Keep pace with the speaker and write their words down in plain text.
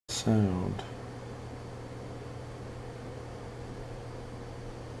sound.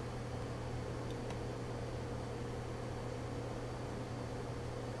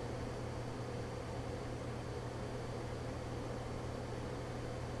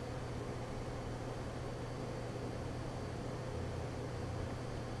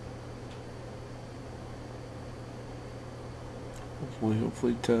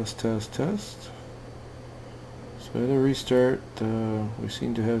 Hopefully test. So I had a restart. We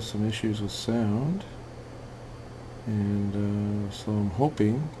seem to have some issues with sound, and so I'm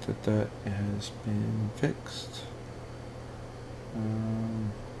hoping that that has been fixed.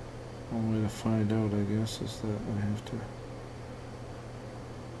 One way to find out, I guess, is that I have to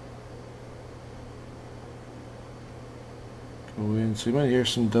go in. So you might hear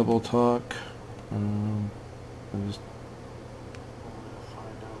some double talk. I just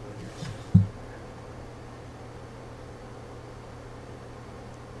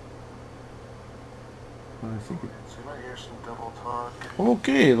I think so you might hear some double talk.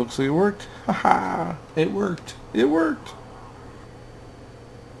 Okay, looks like it worked. Haha, it worked. It worked.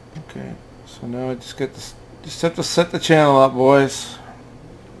 Okay, so now I just got this. Just have to set the channel up, boys.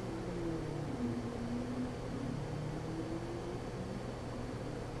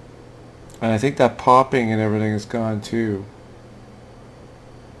 And I think that popping and everything is gone too.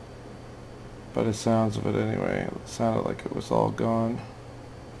 By the sounds of it anyway, it sounded like it was all gone.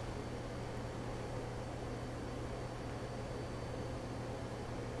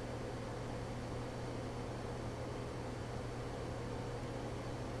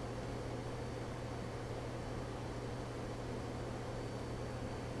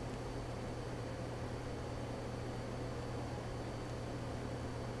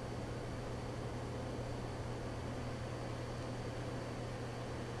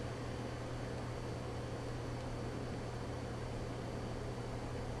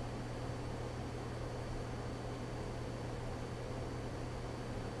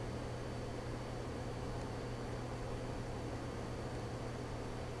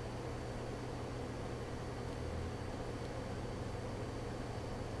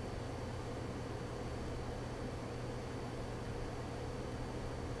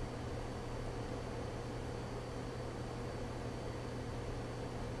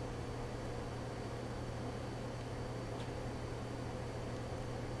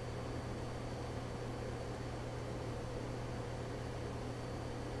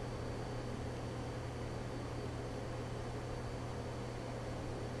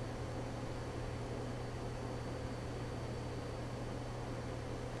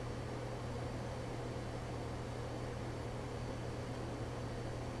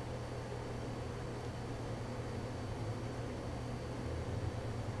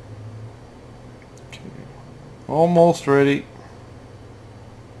 Almost ready.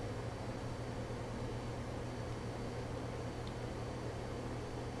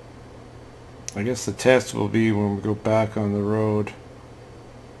 I guess the test will be when we go back on the road.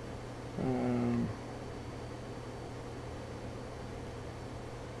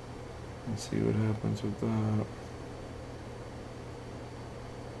 Let's see what happens with that.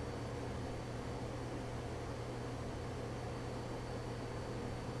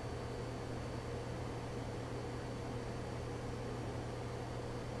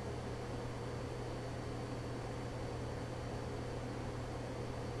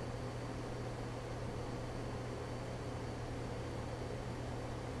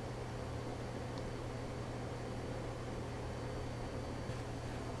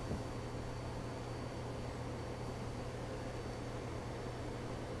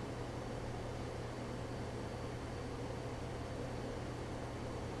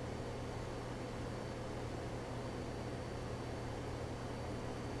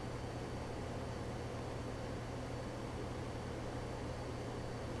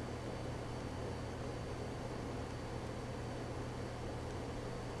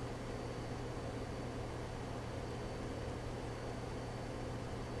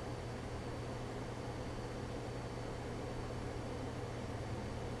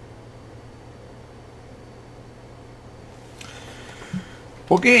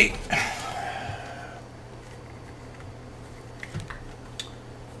 Okay.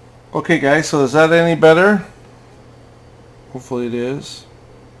 Okay guys, so is that any better? Hopefully it is.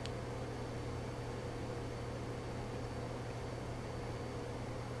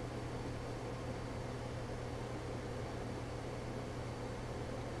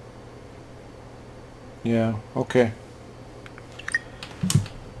 Yeah, okay.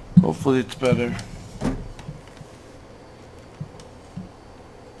 Hopefully it's better.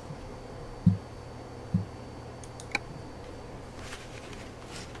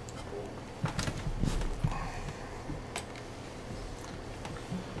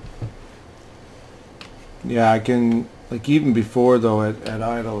 Yeah, I can, like, even before though at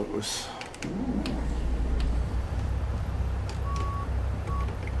idle it was.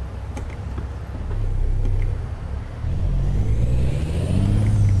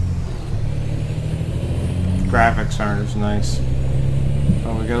 Graphics aren't as nice.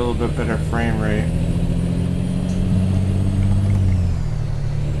 Oh, we got a little bit better frame rate.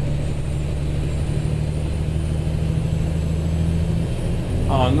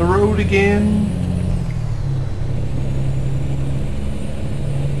 On the road again.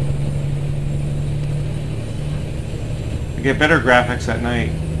 I get better graphics at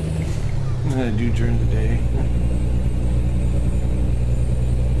night than I do during the day.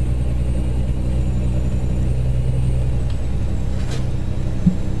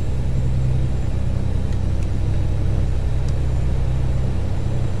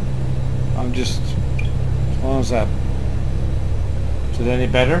 I'm just, as long as that, is it any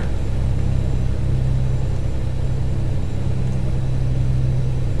better?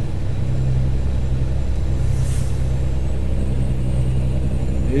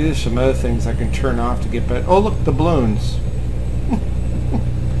 Maybe there's some other things I can turn off to get better. Oh look, the balloons.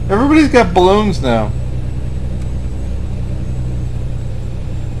 Everybody's got balloons now.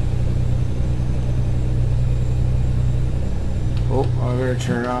 Oh, I better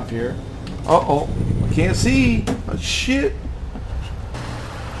turn it off here. Uh-oh, I can't see. Oh, shit.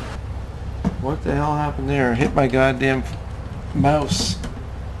 What the hell happened there? I hit my goddamn mouse.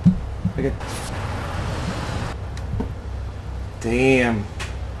 I got... Damn.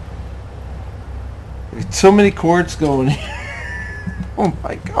 There's so many cords going here. Oh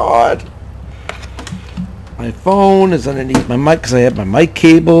my god. My phone is underneath my mic because I have my mic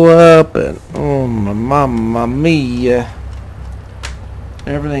cable up, and oh my mamma mia.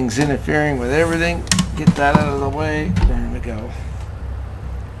 Everything's interfering with everything. Get that out of the way. There we go.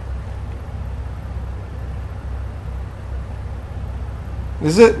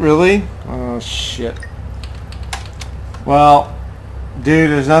 Is it really? Oh shit. Well,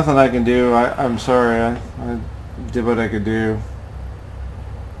 dude, there's nothing I can do. I'm sorry. I did what I could do.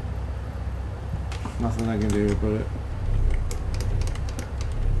 Nothing I can do about it.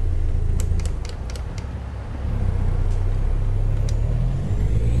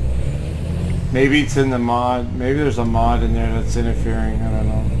 Maybe it's in the mod. Maybe there's a mod in there that's interfering. I don't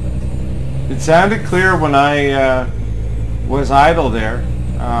know. It sounded clear when I was idle there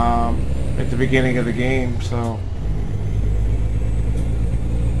at the beginning of the game, so...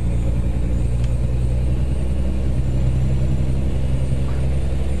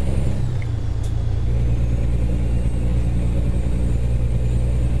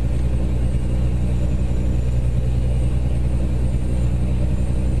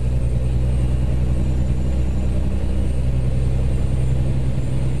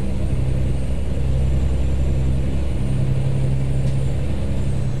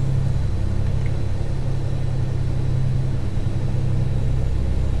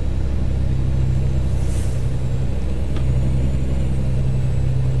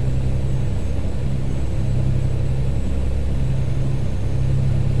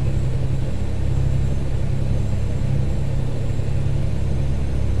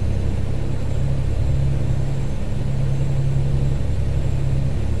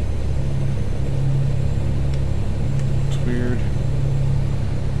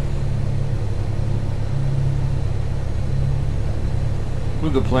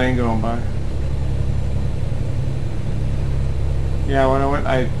 With the plane going by. Yeah, when I went,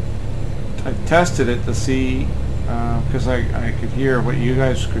 I tested it to see, because I could hear what you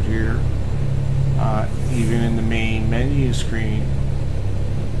guys could hear, even in the main menu screen.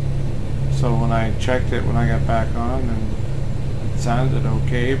 So when I checked it when I got back on, and it sounded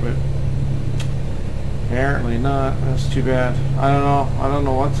okay, but apparently not. That's too bad. I don't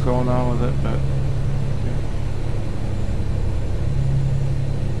know what's going on with it, but.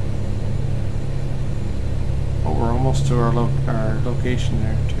 We're almost to our location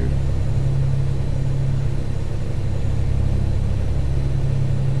there too.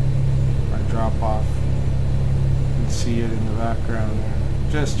 I drop off and see it in the background there.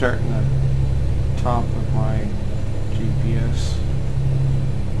 Just starting the top of my GPS.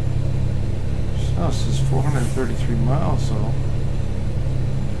 So this is 433 miles, so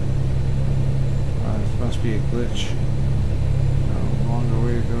this must be a glitch. A longer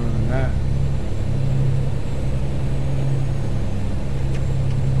way to go than that.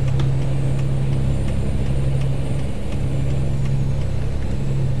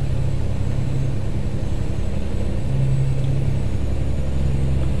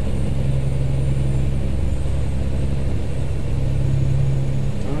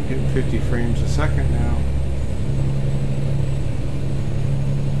 Getting 50 frames a second now.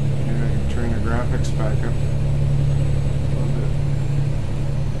 trucks back up.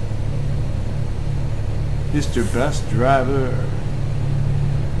 Mr. Bus Driver.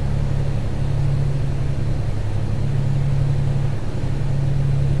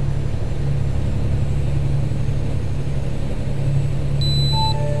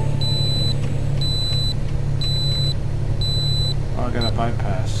 Oh, I gotta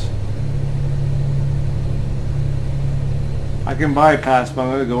bypass. I can bypass, but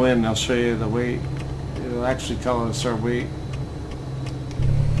I'm gonna go in and I'll show you the weight. It'll actually tell us our weight.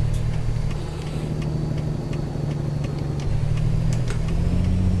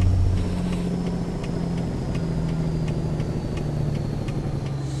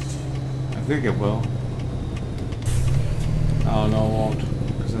 I think it will. Oh no, it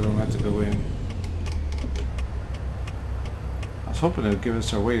won't, because I don't have to go in. I was hoping it would give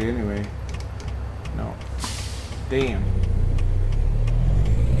us our weight anyway. No. Damn.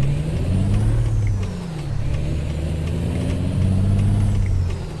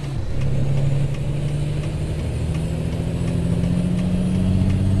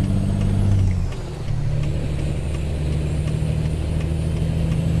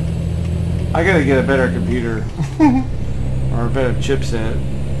 I gotta get a better computer or a better chipset,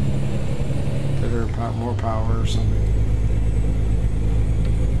 more power or something.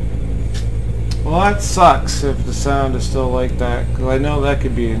 Well, that sucks if the sound is still like that, because I know that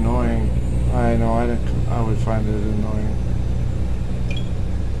could be annoying. I know I would find it annoying.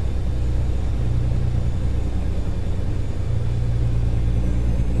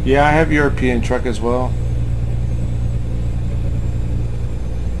 Yeah, I have European truck as well.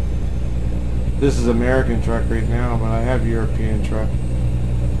 This is American truck right now, but I have European truck.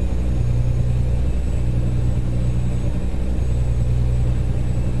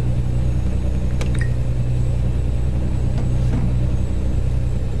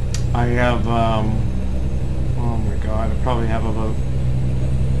 I have, oh my god, I probably have about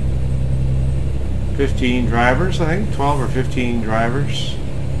 15 drivers, I think, 12 or 15 drivers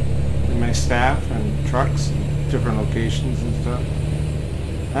in my staff and trucks and different locations and stuff.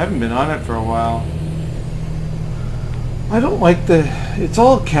 I haven't been on it for a while. I don't like it's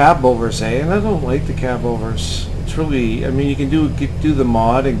all cab overs, eh? And I don't like the cab overs. It's really, I mean, you can do the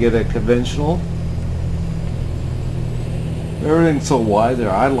mod and get a conventional. Everything's so wide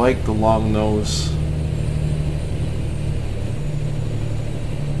there. I like the long nose.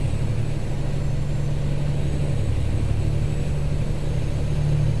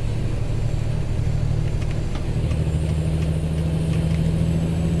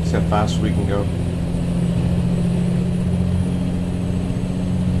 See how fast we can go.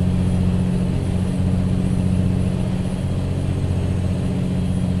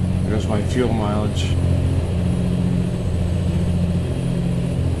 There's my fuel mileage.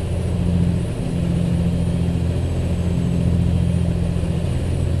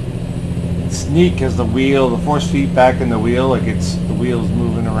 It's neat because the wheel, the force feedback in the wheel, like the wheel's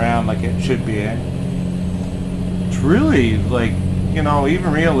moving around like it should be, eh? It's really like, you know,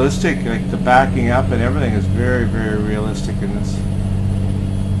 even realistic, like the backing up and everything is very, very realistic in this.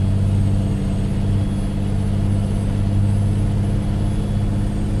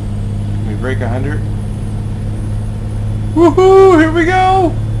 Can we break 100? Woohoo! Here we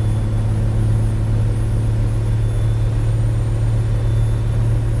go!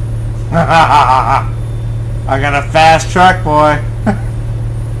 I got a fast truck, boy.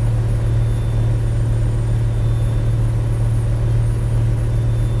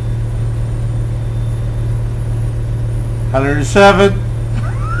 107.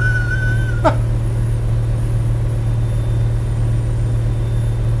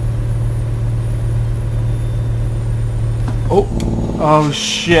 Oh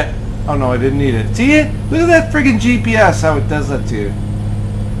shit. Oh no, I didn't need it. See it? Look at that friggin' GPS, how it does that to you.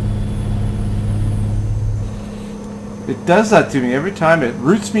 It does that to me every time. It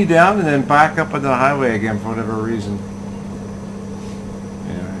roots me down and then back up on the highway again for whatever reason.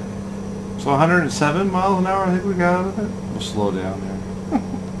 Anyway. So 107 miles an hour I think we got out of it. We'll slow down there.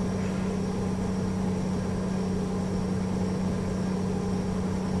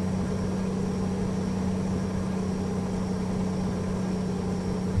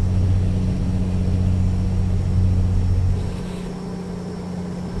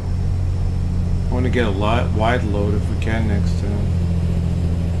 I want to get a wide load if we can next time.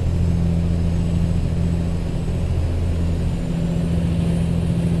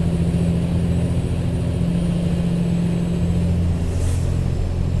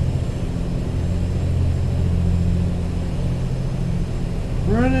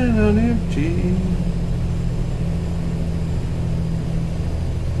 Running on empty.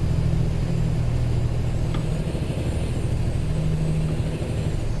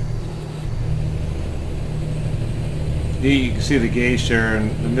 You can see the gauge there,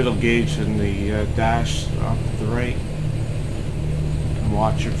 and the middle gauge and the dash off to the right. And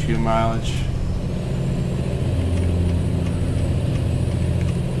watch your fuel mileage.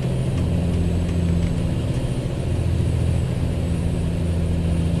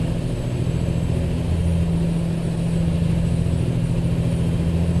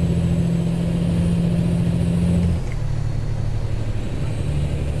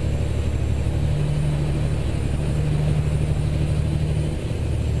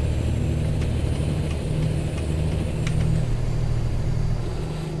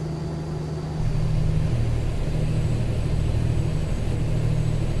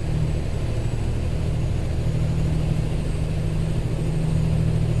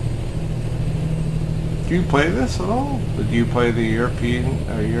 Do you play this at all? Do you play the European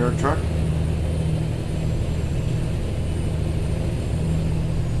Euro Truck?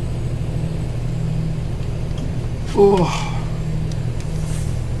 Oh.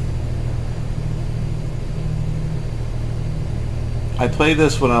 I play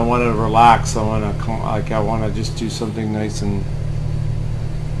this when I want to relax. I want to just do something nice and.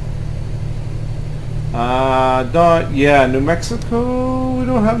 Yeah, New Mexico. We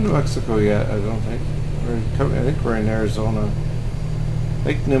don't have New Mexico yet. I don't think. I think we're in Arizona. I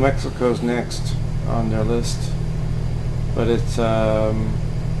think New Mexico's next on their list, but it's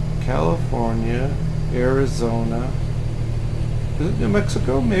California, Arizona. Is it New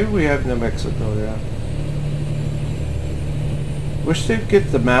Mexico? Maybe we have New Mexico. Yeah. Wish they'd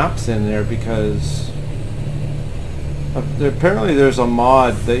get the maps in there, because apparently there's a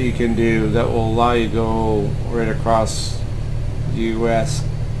mod that you can do that will allow you to go right across the U.S.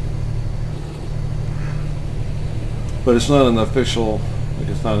 But it's not an official, like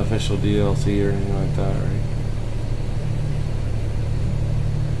it's not an official DLC or anything like that,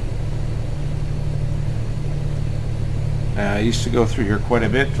 right? I used to go through here quite a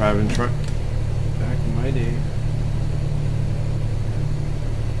bit driving truck back in my day.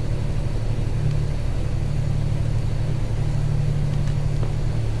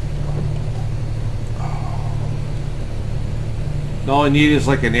 All I need is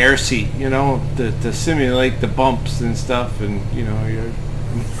like an air seat, you know, to simulate the bumps and stuff, and you know, you're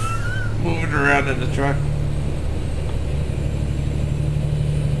moving around in the truck.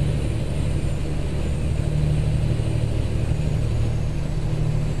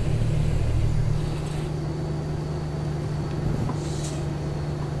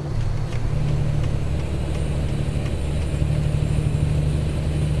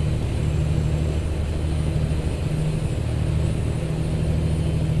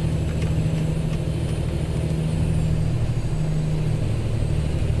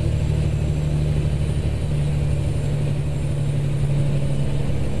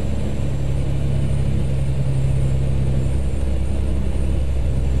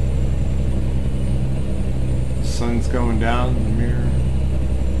 Sun's going down in the mirror.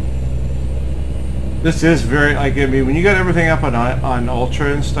 This is very, like, I mean, when you got everything up on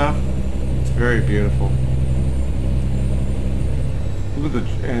ultra and stuff, it's very beautiful. Look at the,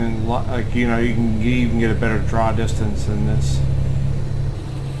 and like, you know, you can even get a better draw distance than this.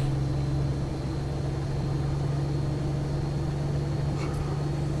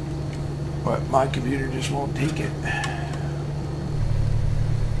 But my computer just won't take it.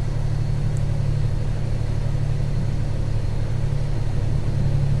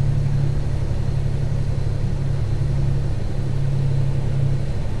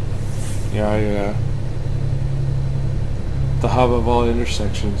 Yeah, the hub of all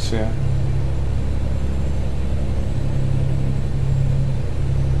intersections, yeah.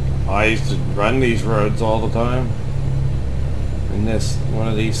 I used to run these roads all the time. And this, one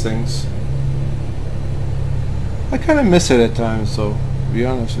of these things. I kind of miss it at times, so, to be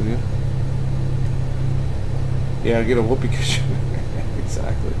honest with you. Yeah, I get a whoopee cushion.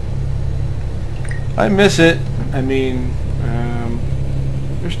 Exactly. I miss it. I mean,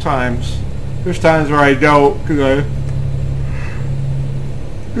 there's times where I don't, because I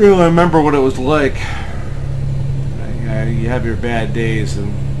really remember what it was like. You have your bad days,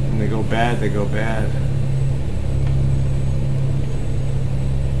 and when they go bad, they go bad.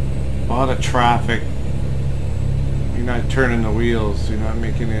 A lot of traffic. You're not turning the wheels. You're not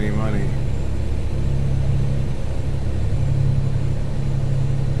making any money.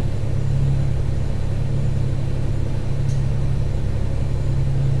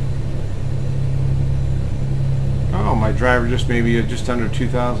 Oh, my driver just maybe just under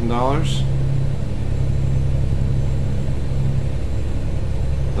 $2,000.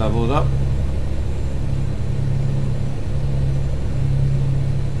 Level it up.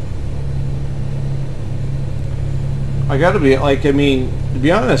 I gotta be like, I mean, to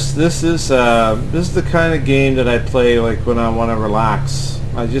be honest, this is the kind of game that I play like when I want to relax.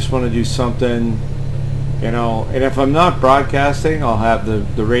 I just want to do something, you know. And if I'm not broadcasting, I'll have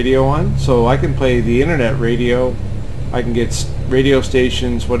the radio on, so I can play the internet radio. I can get radio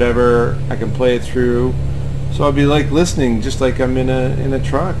stations, whatever. I can play it through, so I'll be like listening, just like I'm in a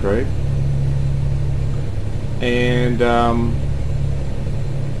truck, right? And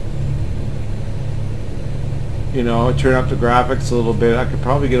you know, I turn up the graphics a little bit. I could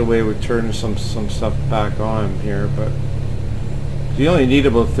probably get away with turning some stuff back on here, but you only need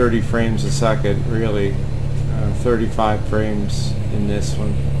about 30 frames a second, really. 35 frames in this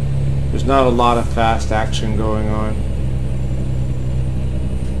one. There's not a lot of fast action going on.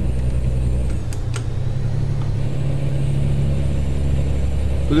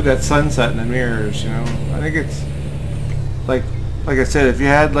 Look at that sunset in the mirrors, you know. I think it's like I said, if you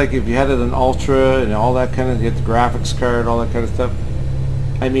had it an ultra and all that kind of, you get the graphics card, all that kind of stuff.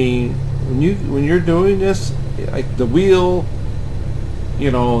 I mean, when you're doing this, like the wheel,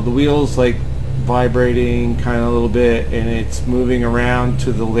 you know, the wheel's like vibrating kind of a little bit, and it's moving around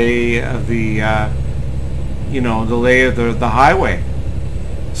to the lay of the you know, the lay of the highway.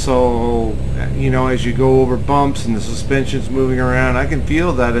 So, you know, as you go over bumps and the suspension's moving around, I can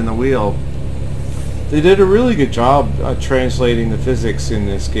feel that in the wheel. They did a really good job translating the physics in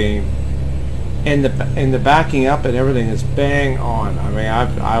this game, and the backing up and everything is bang on. I mean,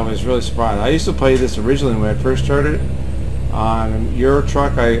 I was really surprised. I used to play this originally when I first started on Euro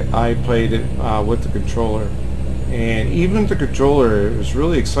Truck. I played it with the controller, and even the controller, it was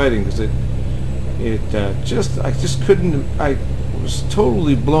really exciting because I just couldn't. I was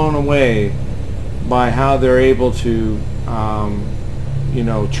totally blown away by how they're able to you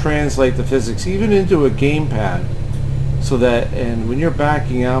know, translate the physics even into a gamepad, so that, and when you're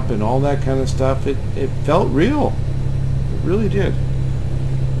backing up and all that kind of stuff, it felt real. It really did.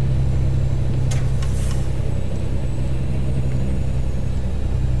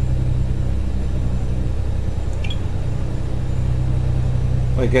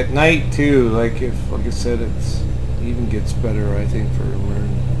 Like at night too, like I said, it's even gets better, I think, for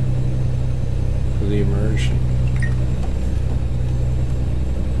the immersion.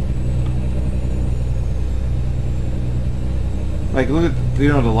 Like, look at, you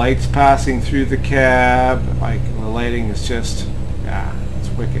know, the lights passing through the cab. Like, the lighting is just, yeah, it's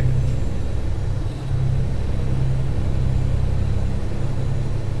wicked.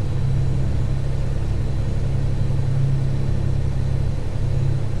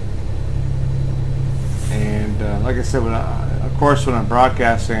 And like I said, of course, when I'm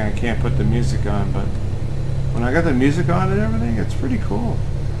broadcasting, I can't put the music on, but when I got the music on and everything, it's pretty cool.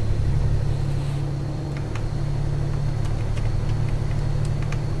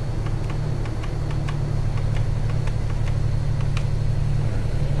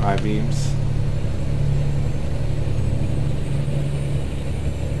 I-beams.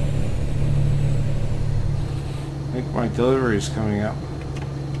 I think my delivery is coming up.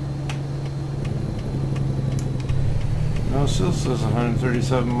 No, it still says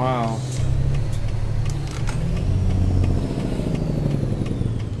 137 miles.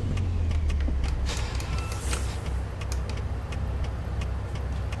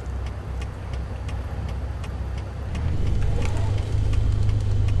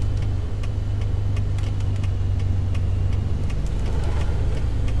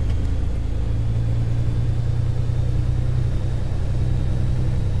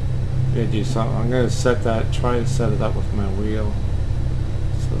 Do something. I'm going to try to set it up with my wheel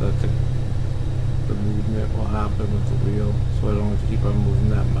so that the movement will happen with the wheel, so I don't have to keep on moving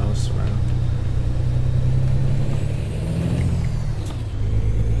that mouse around.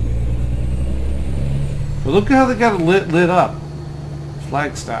 But look at how they got it lit up.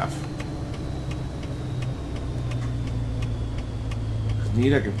 Flagstaff. It's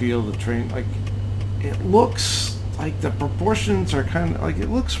neat. I can feel the train. Like, it looks like the proportions are kind of like, it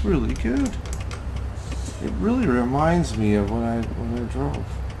looks really good. It really reminds me of when I drove.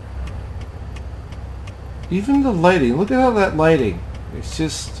 Even the lighting, look at how that lighting, it's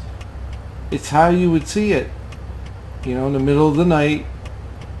just, it's how you would see it, you know, in the middle of the night,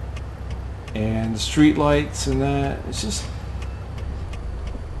 and the street lights and that. It's just,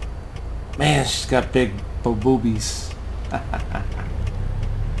 man, she's got big boobies. That's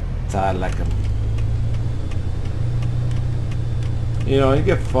how I like them. You know, you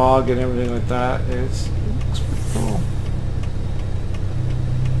get fog and everything like that. It looks pretty cool.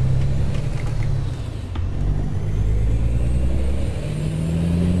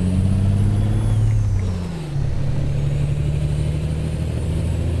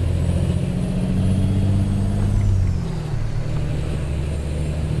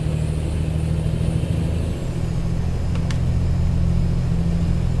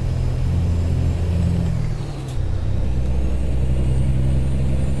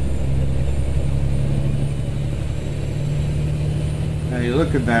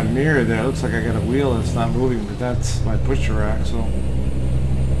 look in that mirror there, it looks like I got a wheel that's not moving, but that's my pusher axle.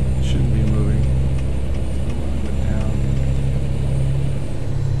 It shouldn't be moving. So I'll move it down.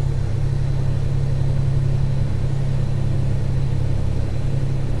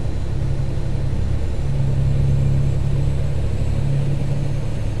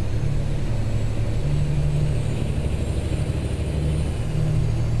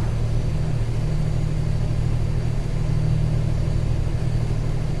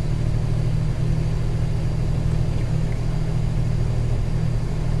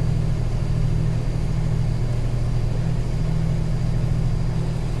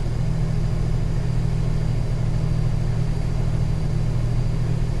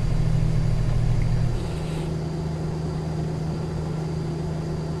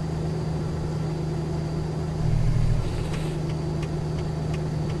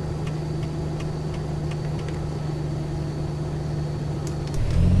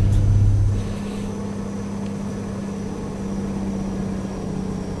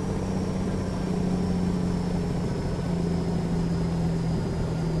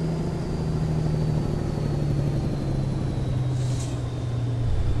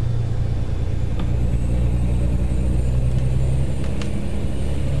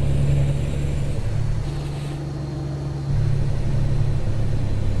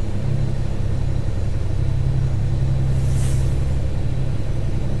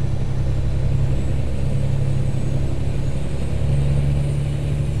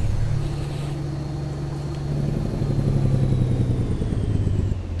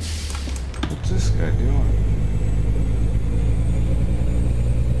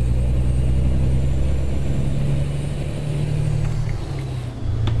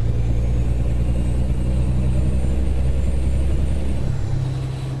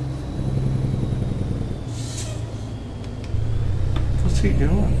 What's he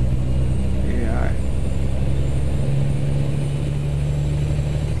doing? AI.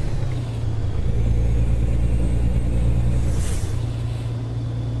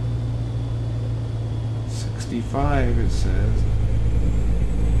 $65 it says.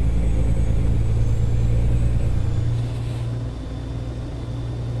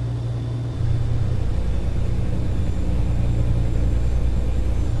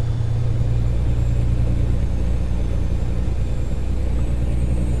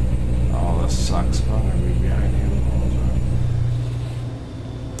 Sucks. I'm gonna be behind him all the time.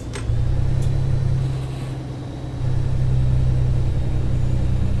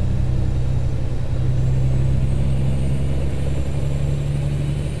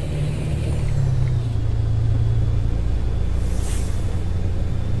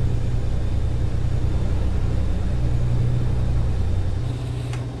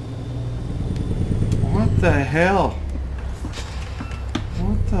 What the hell?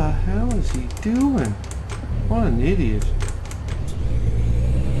 What the hell is he doing? What an idiot.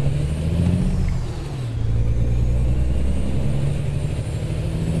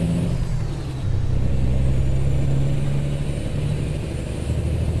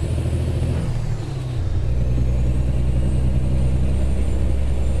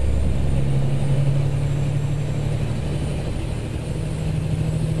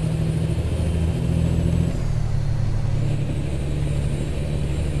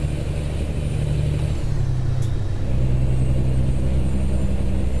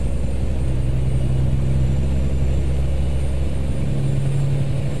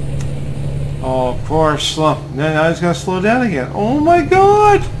 Oh, of course, slow. Now he's going to slow down again. Oh my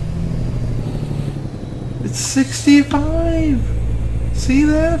god! It's 65! See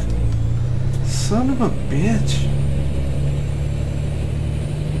that? Son of a bitch.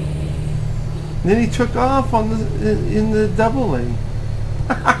 And then he took off on in the double lane.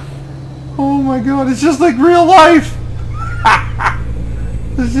 Oh my god, it's just like real life!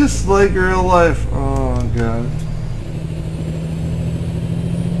 It's just like real life. Oh god.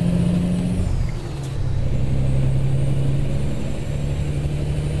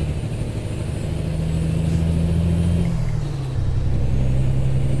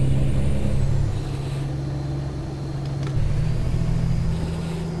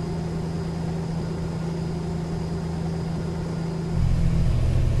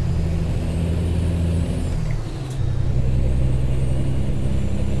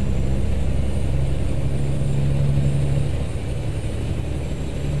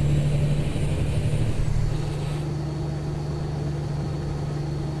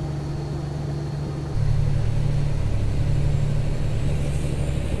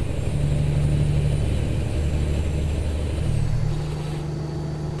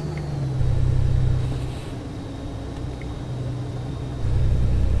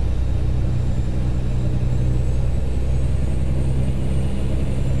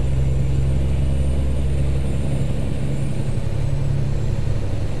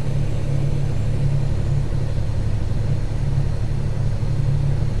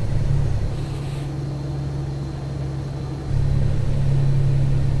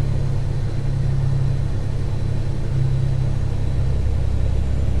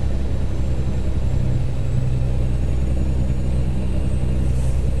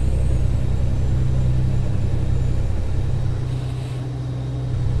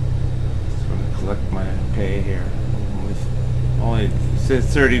 to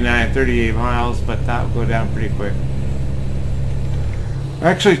 39, 38 miles, but that will go down pretty quick. I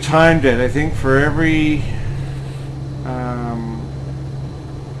actually timed it. I think for every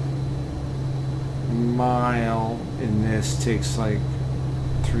mile in this takes like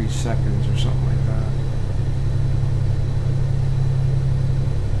 3 seconds or something like that.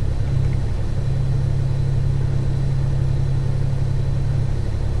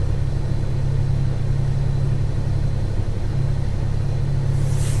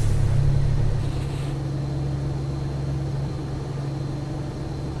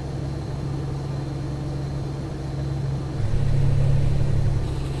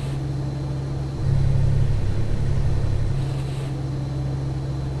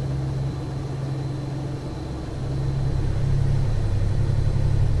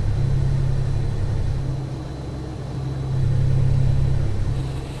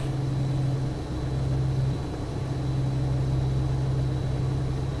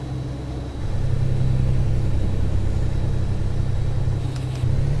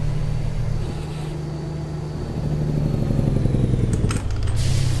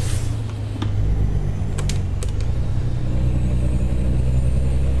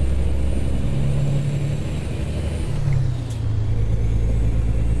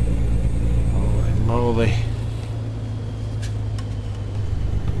 Holy.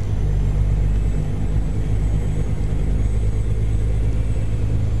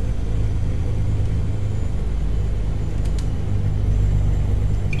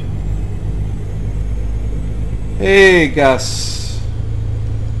 Hey, Gus.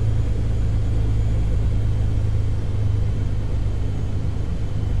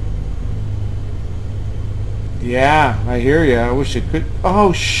 Yeah, I hear you. I wish it could.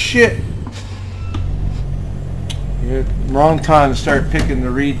 Oh, shit. Yeah, wrong time to start picking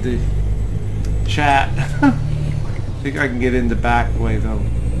to read the chat. I think I can get in the back way, though.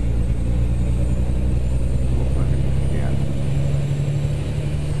 Yeah.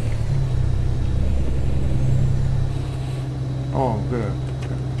 Oh, good.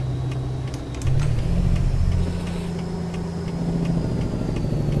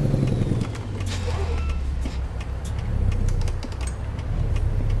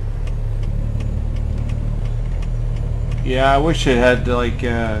 Yeah, I wish it had like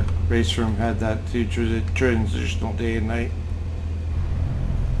race room had that too, transitional day and night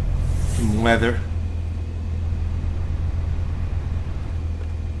and weather.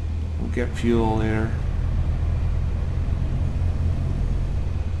 We'll get fuel later.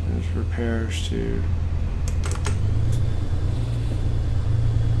 There's repairs too.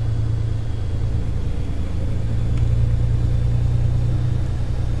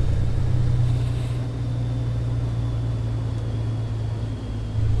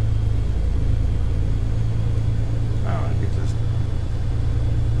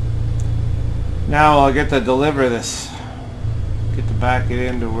 Now I'll get to deliver this. Get to back it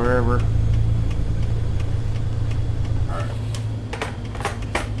into wherever. Alright.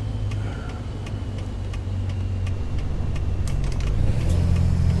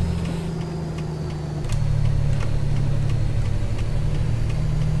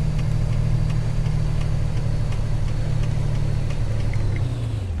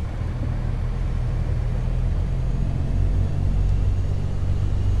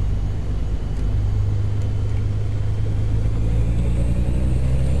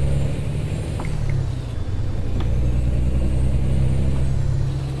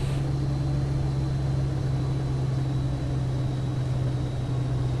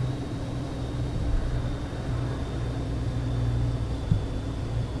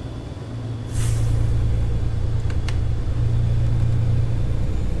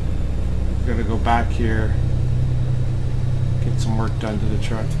 Gotta go back here, get some work done to the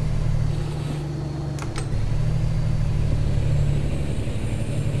truck.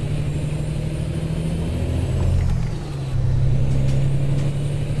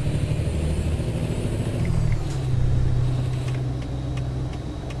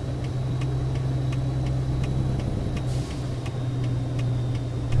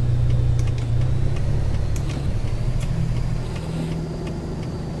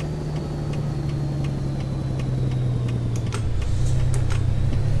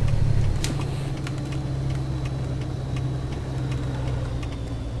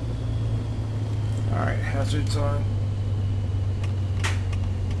 Alright, hazards on.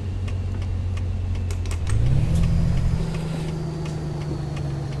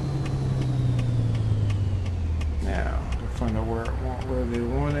 Now, to find out where they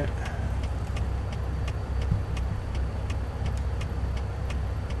want it.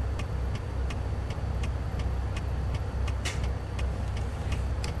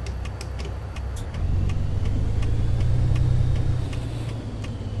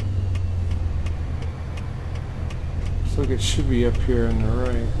 it should be up here on the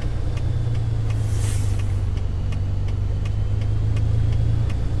right.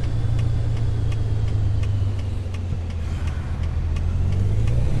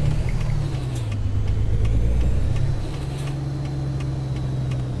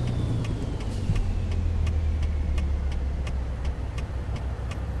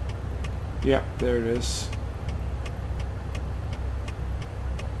 Yeah, there it is.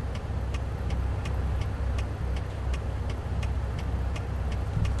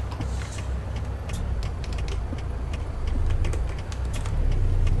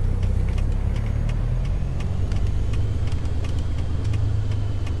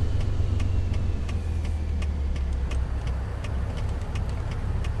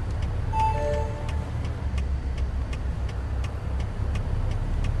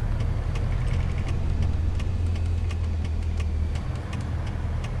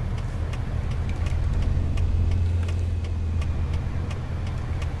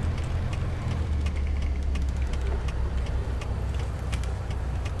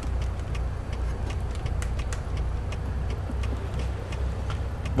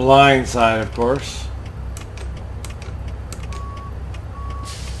 Blind side, of course.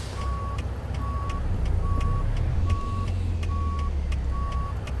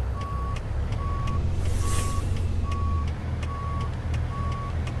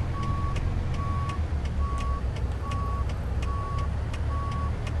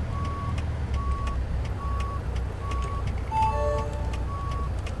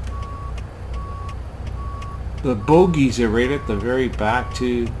 The bogeys are right at the very back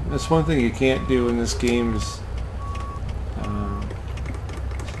too. That's one thing you can't do in this game is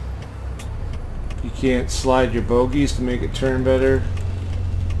you can't slide your bogeys to make it turn better.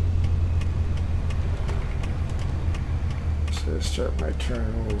 So I start my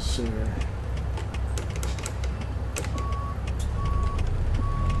turn a little sooner.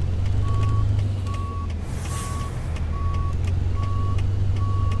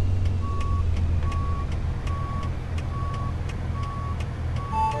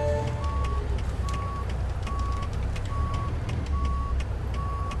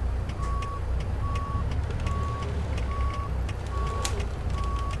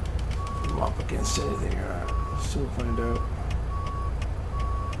 Up against anything or not. We'll still find out.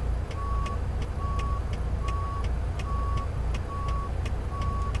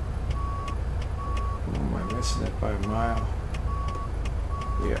 Oh, am I missing it by a mile?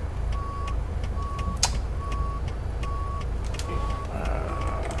 Yeah.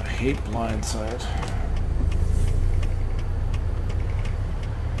 I hate blindside.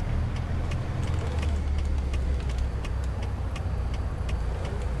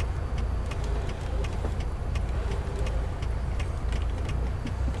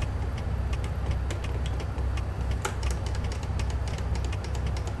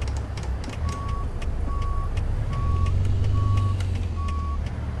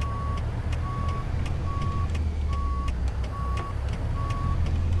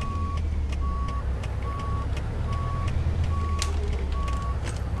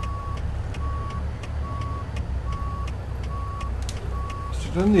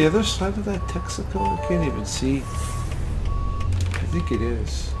 On the other side of that Texaco, I can't even see. I think it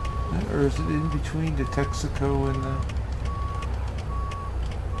is. Or is it in between the Texaco and the...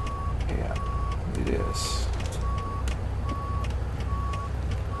 Yeah, it is.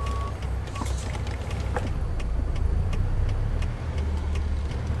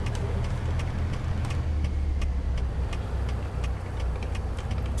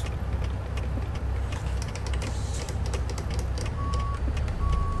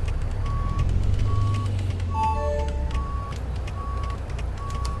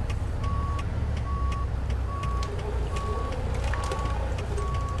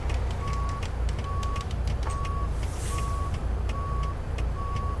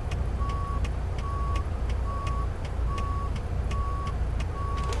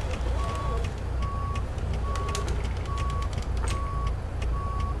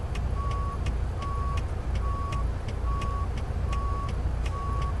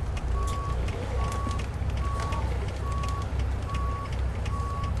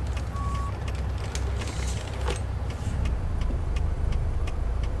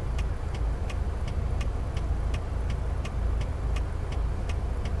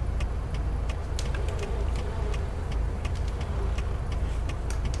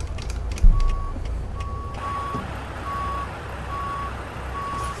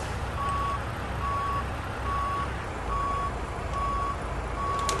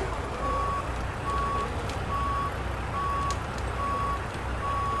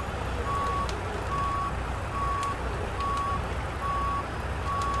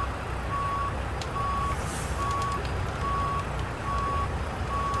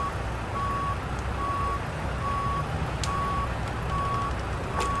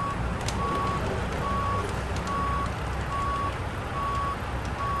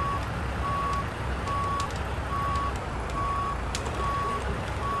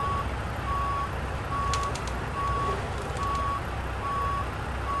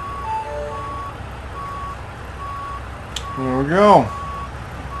 There we go.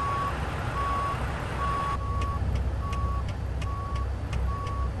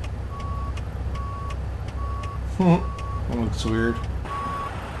 That looks weird.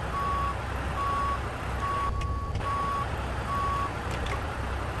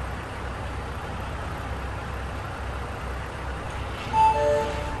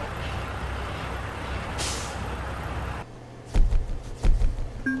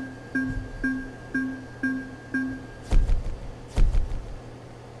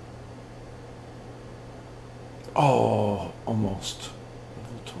 Oh, almost.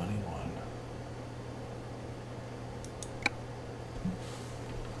 Level 21.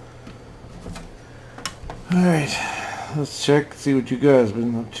 Alright, let's check, see what you guys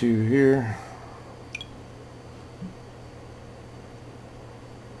been up to here.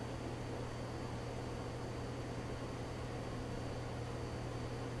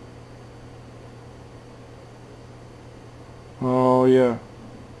 Oh, yeah.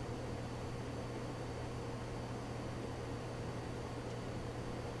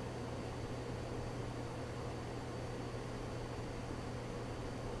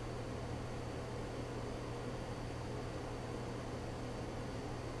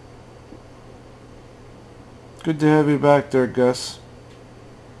 Good to have you back there, Gus.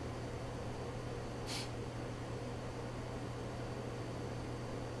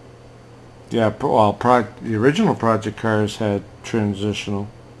 Yeah, well, the original project cars had transitional.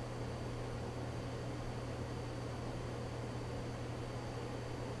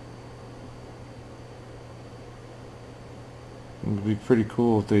 It would be pretty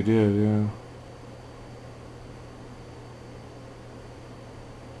cool if they did, yeah.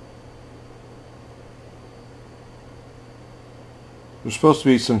 There's supposed to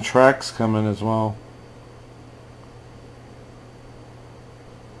be some tracks coming as well.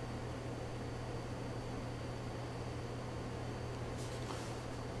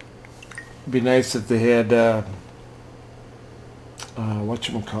 It'd be nice if they had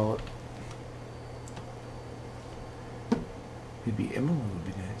whatchamacallit. Maybe Emily would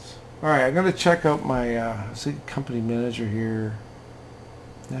be nice. Alright, I'm gonna check out my see company manager here.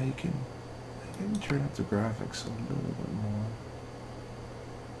 Now you can turn up the graphics a little bit more.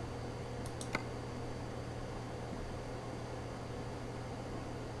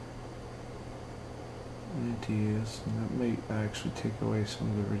 NTS, and that may actually take away some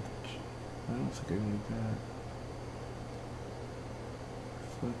of the I don't think I need that.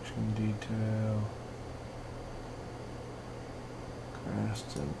 Reflection detail. Grass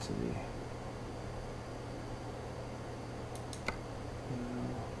density.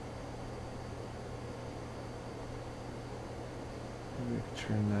 Maybe I can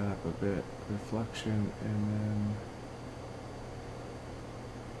turn that up a bit. Reflection, and then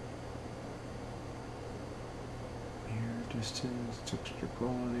distance, texture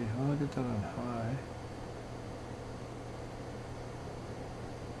quality. I'll get that on high.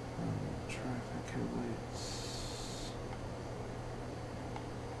 Traffic headlights.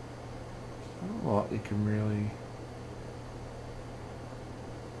 Not a lot you can really.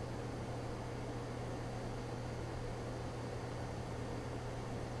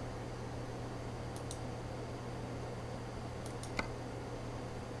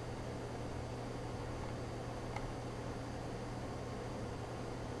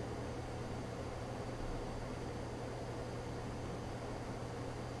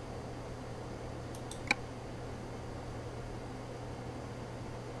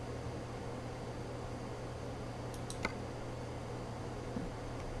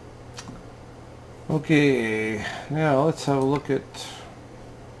 Okay, now let's have a look at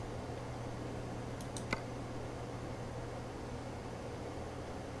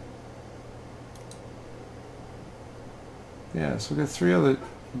so we got three other,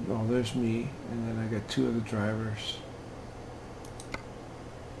 oh there's me, and then I got two other drivers.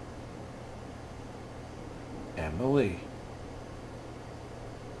 Emily.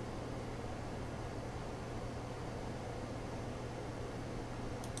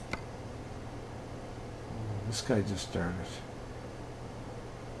 This guy just started.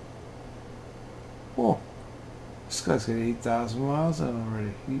 Whoa. This guy's got 8,000 miles on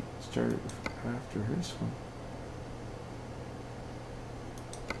already. He started after his one.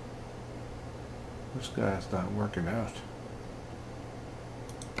 This guy's not working out.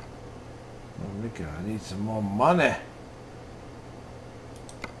 Oh, Mickey, I need some more money.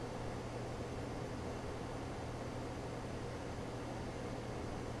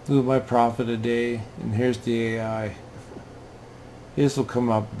 Look at my profit a day, and here's the AI. His will come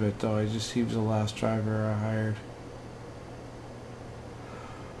up a bit though. He was the last driver I hired.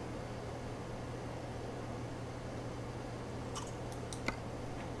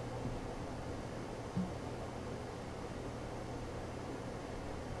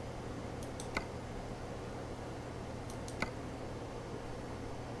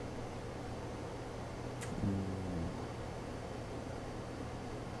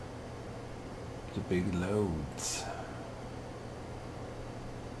 big loads.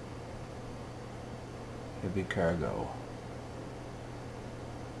 Heavy cargo.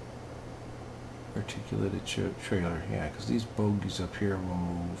 Articulated trailer. Yeah, because these bogies up here will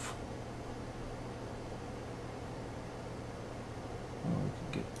move. Oh, we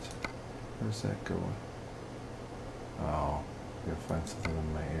can get... Where's that going? Oh, I gotta find something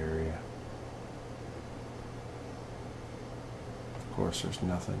in my area. Of course, there's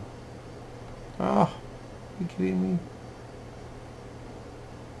nothing. Oh, are you kidding me?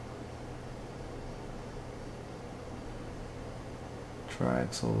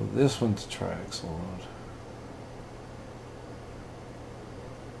 Triaxle. This one's triaxle load.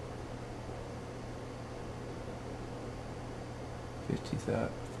 $50,000,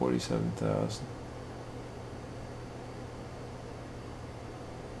 $47,000.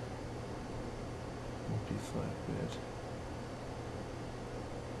 Flatbed.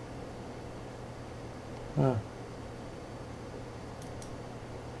 Huh.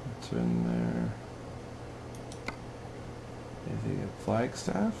 What's in there? Anything at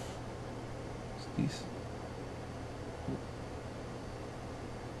Flagstaff? It's decent.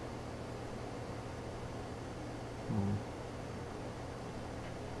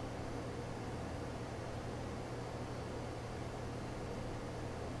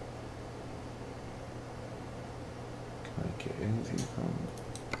 Can I get anything from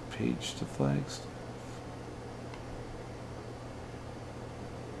Page to Flagstaff?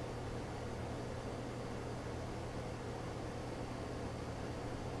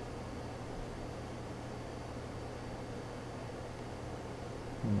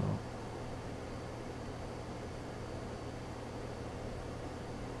 No.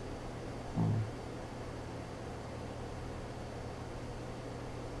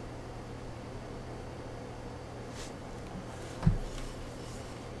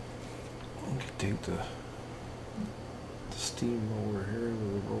 I could take the steam roller here,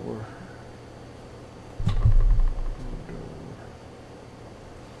 the roller.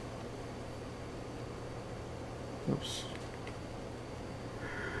 Oops.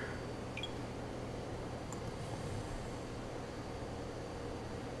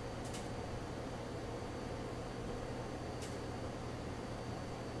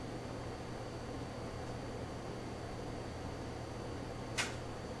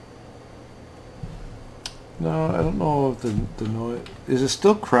 No, I don't know if the noise... Is it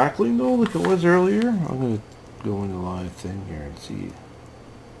still crackling though like it was earlier? I'm going to go in the live thing here and see.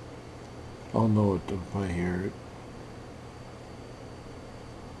 I'll know it if I hear it.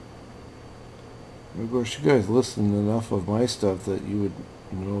 Of course, you guys listen enough of my stuff that you would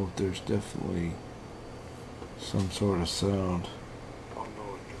know if there's definitely some sort of sound. I'll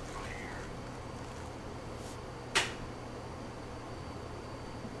know it if I hear it.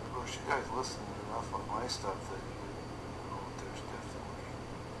 Of course, you guys listen enough of my stuff that you would know if there's definitely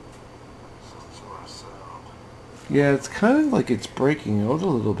some sort of sound. Yeah, it's kind of like it's breaking out a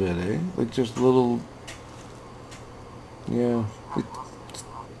little bit, eh? Like just little... Yeah.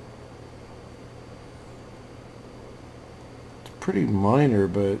 It's pretty minor,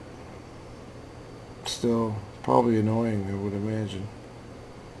 but still probably annoying, I would imagine.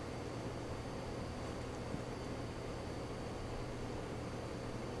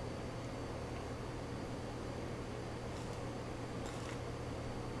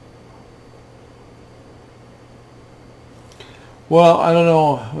 Well, I don't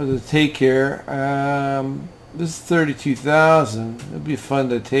know what to take here. This is 32,000. It'd be fun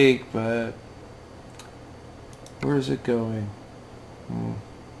to take, but where is it going?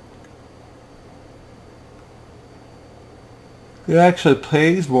 It actually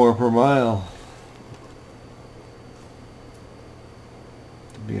pays more per mile,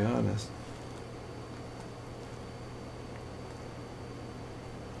 to be honest.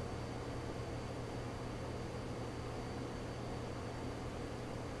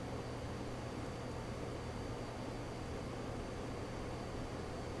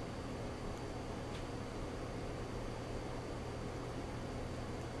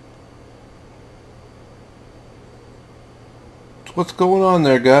 What's going on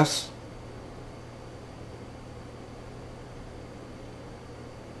there, Gus?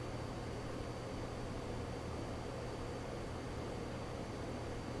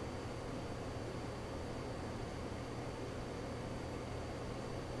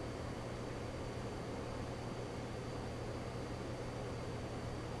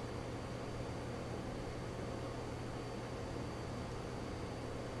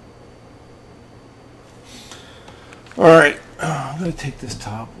 All right. I'm going to take this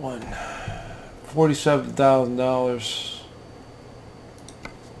top one. $47,000.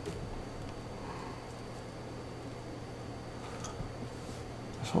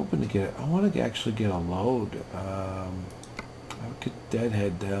 hoping to get, I want to actually get a load. I could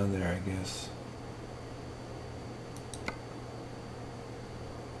deadhead down there, I guess.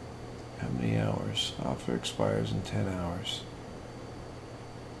 How many hours? Offer expires in 10 hours.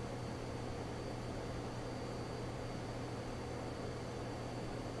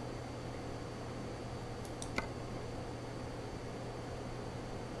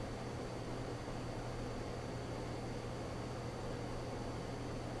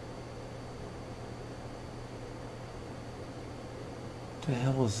 What the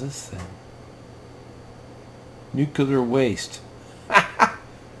hell is this thing? Nuclear waste.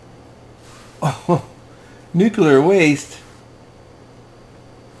 Oh, nuclear waste.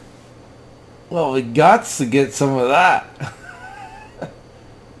 Well, we got to get some of that.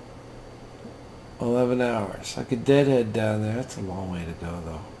 11 hours. I could deadhead down there. That's a long way to go,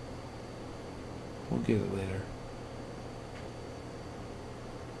 though. We'll get it later.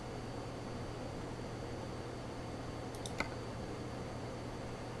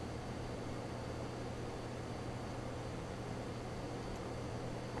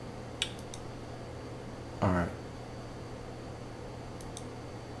 All right.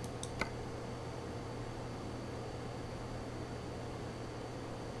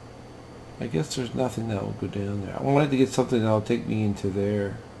 I guess there's nothing that will go down there. I wanted to get something that'll take me into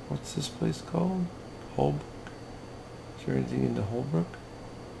there. What's this place called? Holbrook? Is there anything into Holbrook?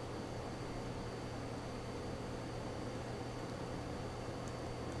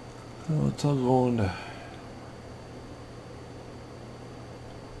 Oh, it's all going to...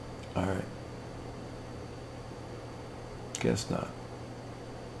 Alright. Guess not.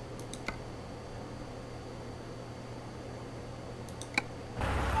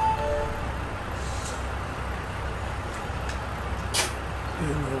 And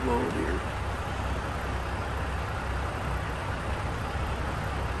no load here.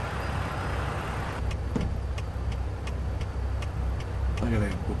 I gotta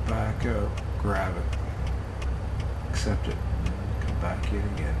go back out, grab it, accept it, and come back in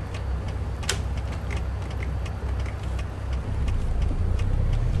again.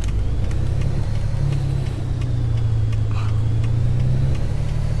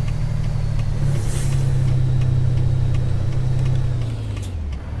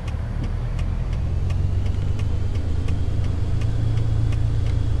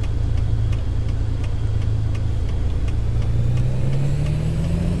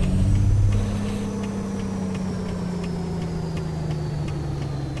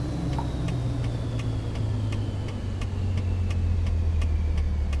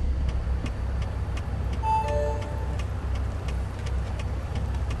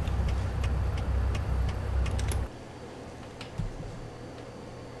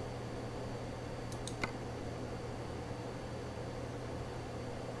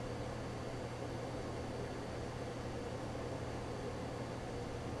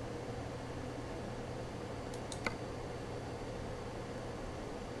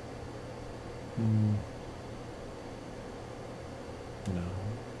 No.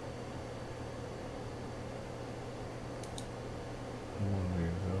 I want to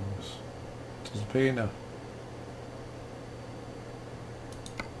leave those. Doesn't pay enough.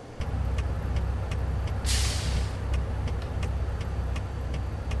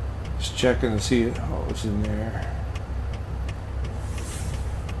 Just checking to see what's in there.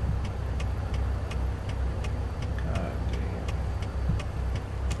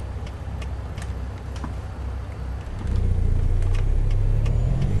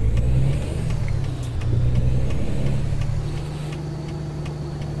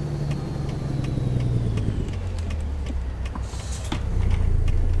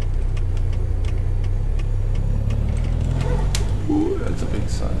 That's a big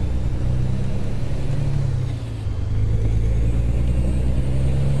sign.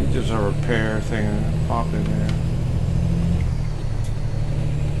 I think there's a repair thing pop in there.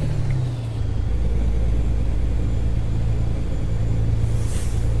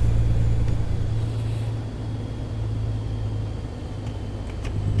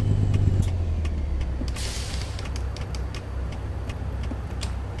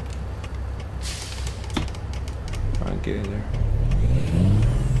 Try and get in there.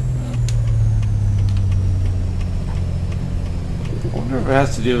 I wonder if it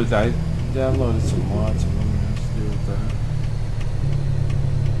has to do with that. I downloaded some mods. I wonder if it has to do with that.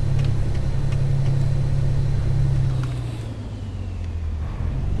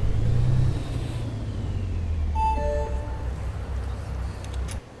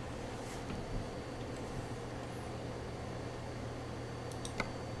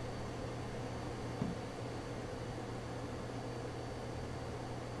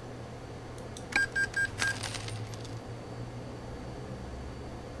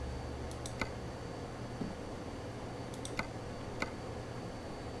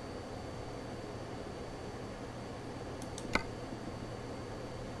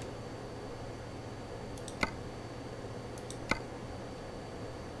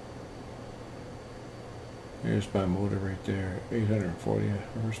 Here's my motor right there, 840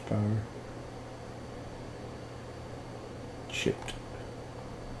 horsepower. Shipped.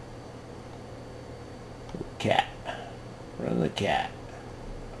 Cat. Run the cat.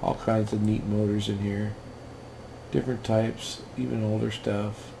 All kinds of neat motors in here. Different types, even older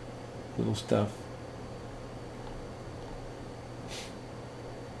stuff, little stuff.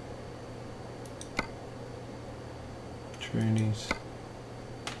 Trannies.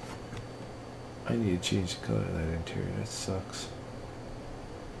 I need to change the color of that interior. That sucks.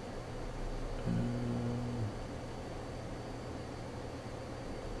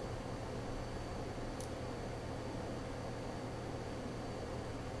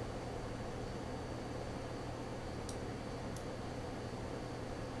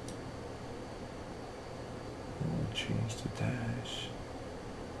 Change the dash.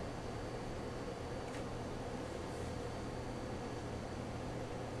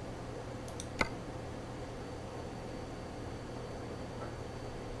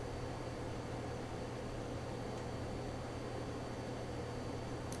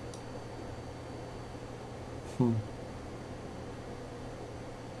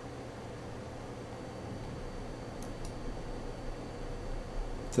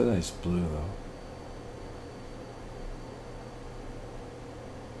 It's a nice blue though.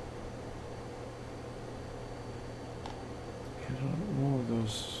 I don't know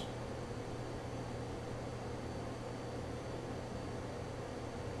those.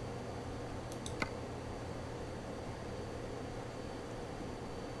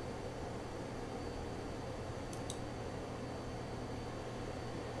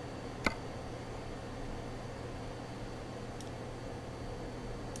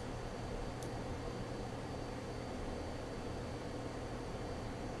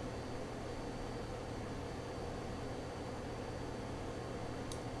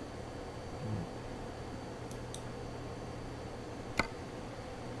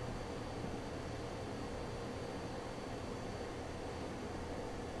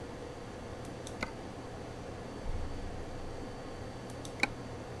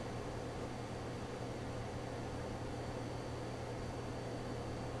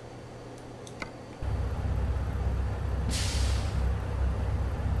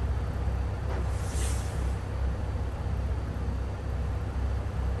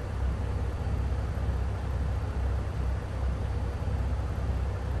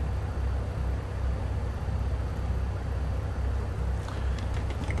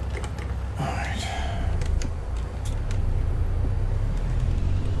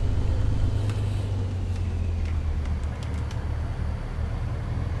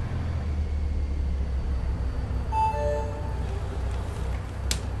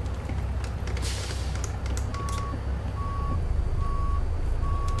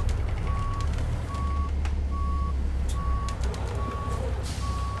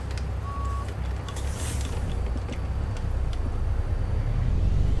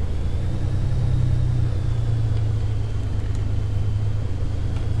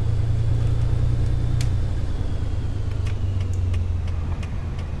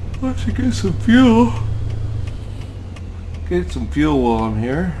 Let's get some fuel. Get some fuel while I'm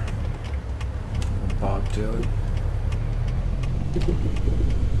here. Bobtail it.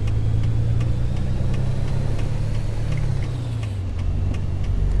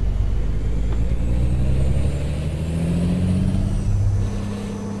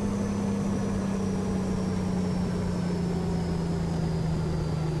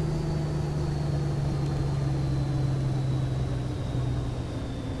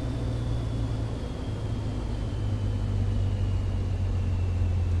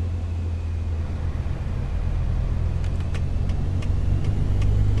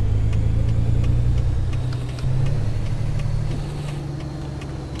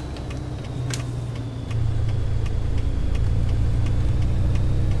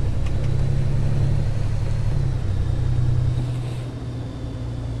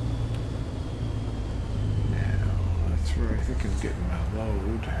 Getting my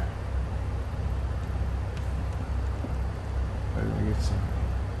load. Let me get some.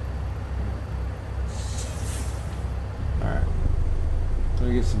 Alright. Let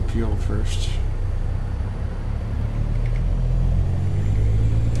me get some fuel first.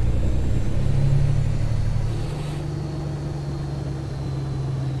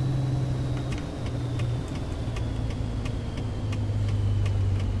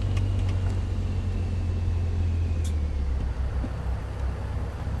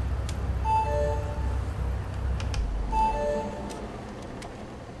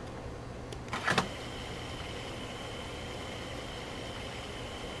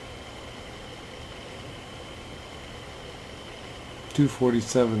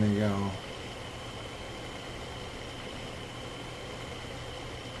 247 to go.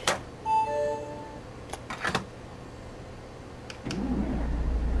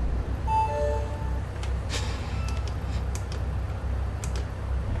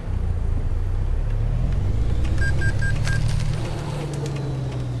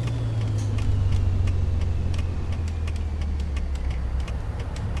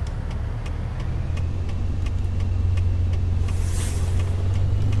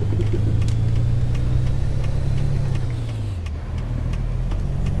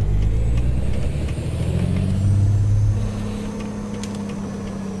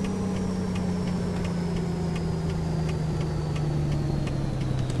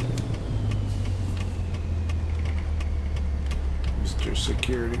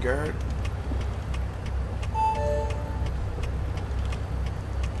 Security guard.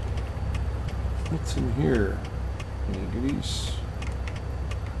 What's in here? Any goodies?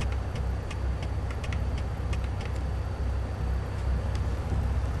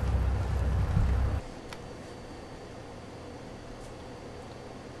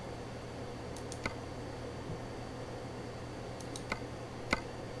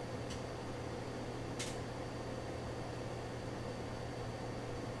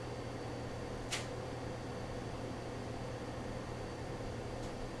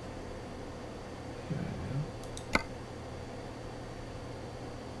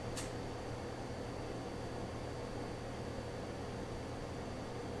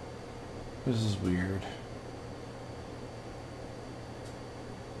 This is weird.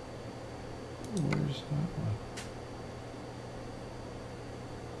 Where's that one?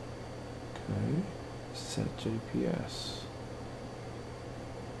 Okay. Set GPS.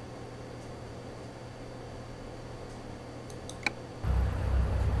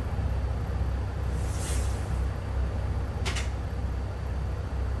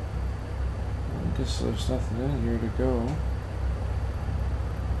 I guess there's nothing in here to go.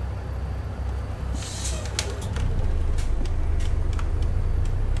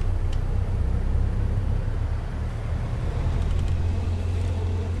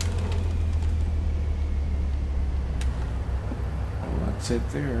 It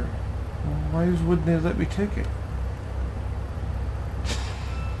there. Well, why wouldn't they let me take it?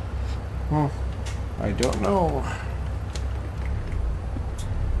 Well, I don't know.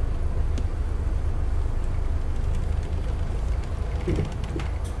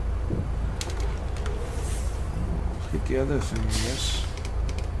 Hit the other thing, yes.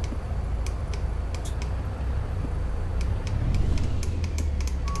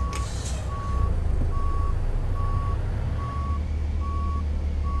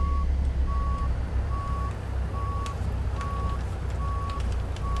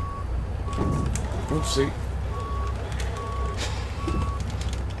 See.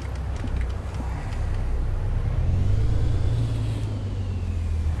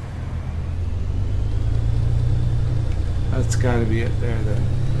 That's got to be it there then.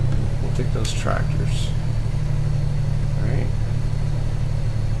 We'll take those tractors. Alright.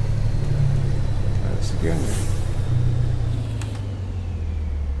 Try this again then.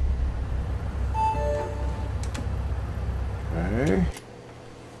 Okay.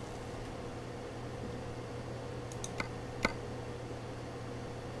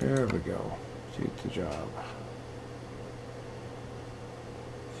 There we go. Take the job.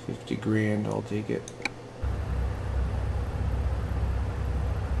 50 grand, I'll take it.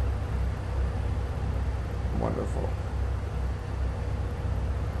 Wonderful.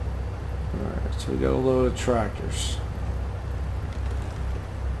 Alright, so we got a load of tractors.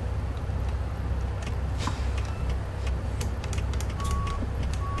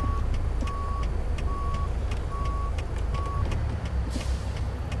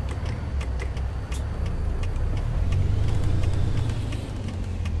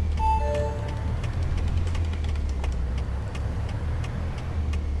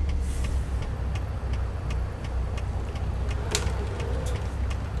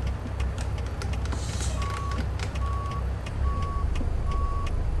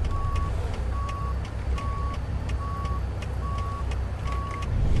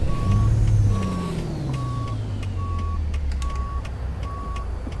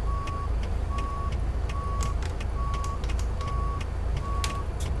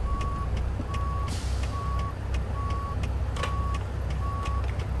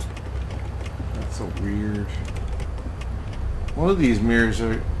 Weird. One of these mirrors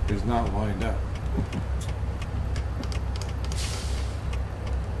is not lined up.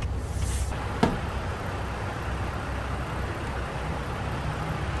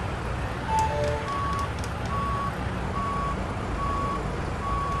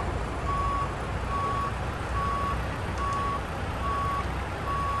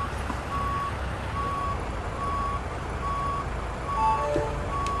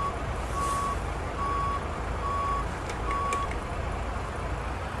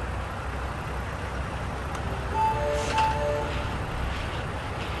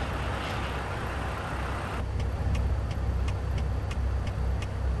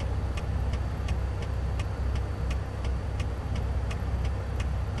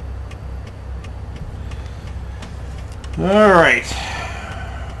 All right.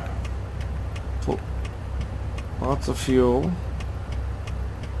 Lots of fuel.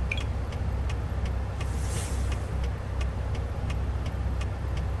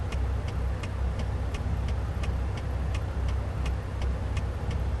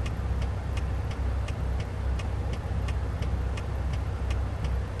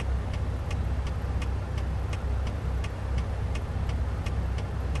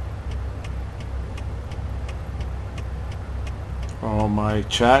 Oh, my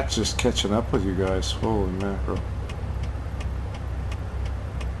chat's just catching up with you guys. Holy mackerel.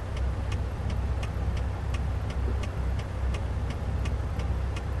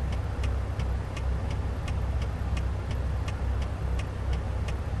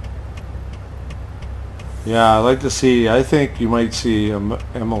 Yeah, I'd like to see, I think you might see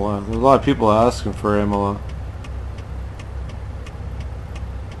Imola. There's a lot of people asking for Imola.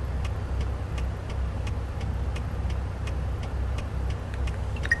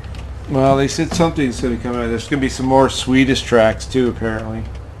 Well, they said something's going to come out. There's going to be some more Swedish tracks too, apparently.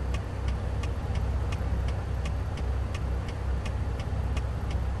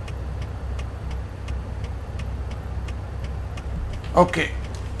 Okay.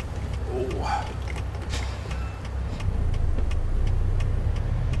 Oh.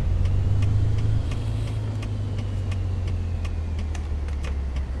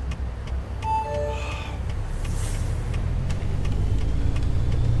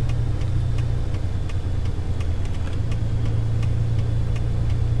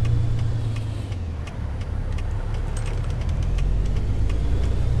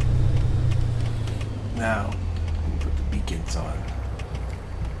 Now, put the beacons on.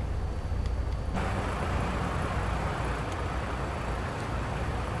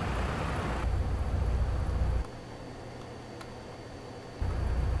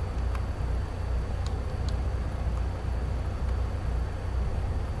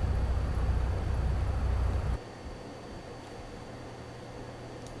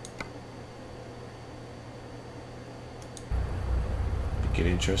 Get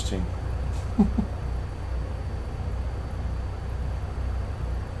interesting.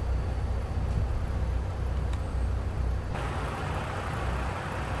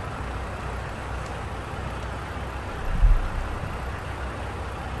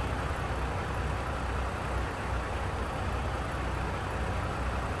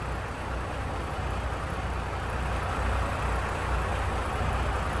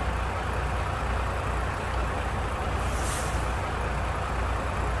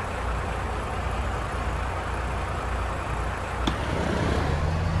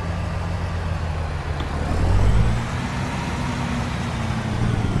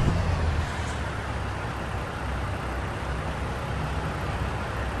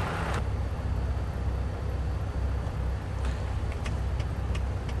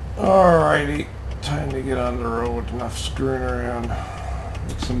 Alrighty, time to get on the road. Enough screwing around.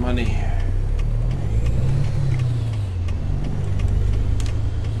 Make some money.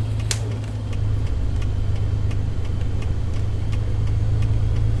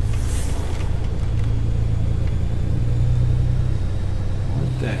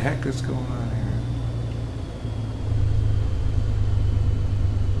 What the heck is going on here?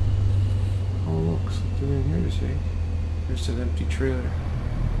 Oh look, something in here to see. There's an empty trailer.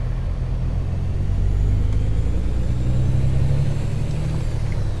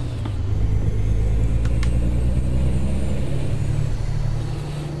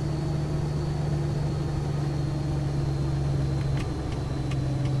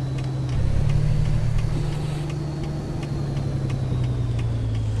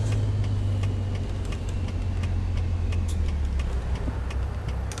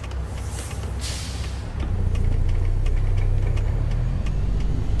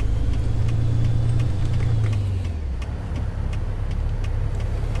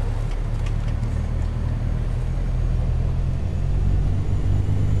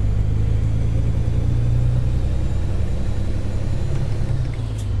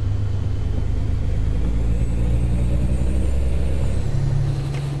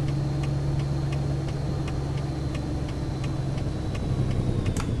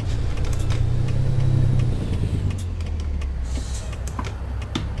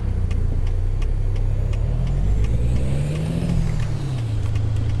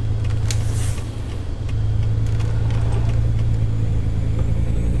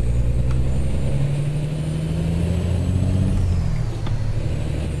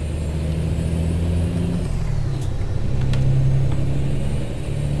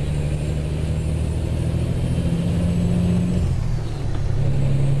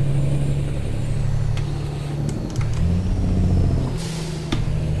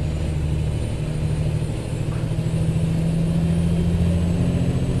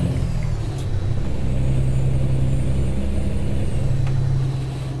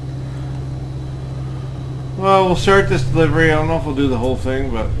 we'll start this delivery. I don't know if we'll do the whole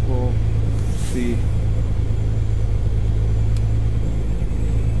thing, but we'll see.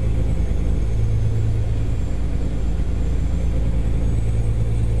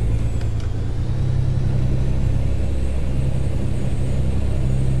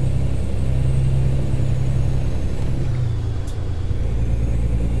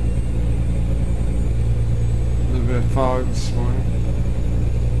 A little bit of fog this morning.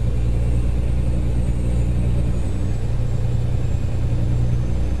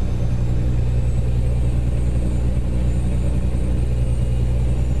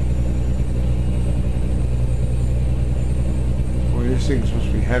 This thing's supposed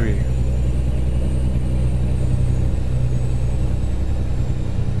to be heavy.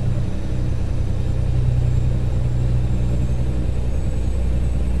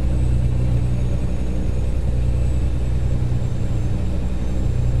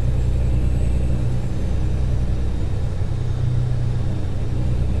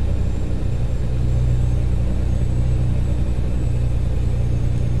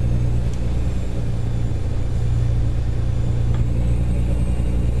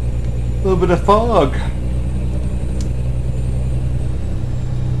 A little bit of fog.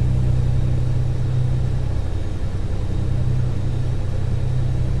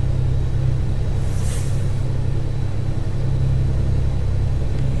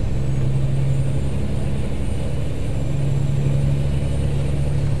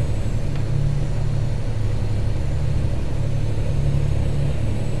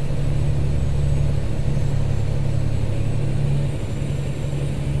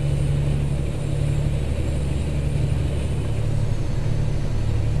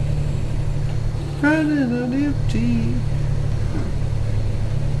 Running on empty.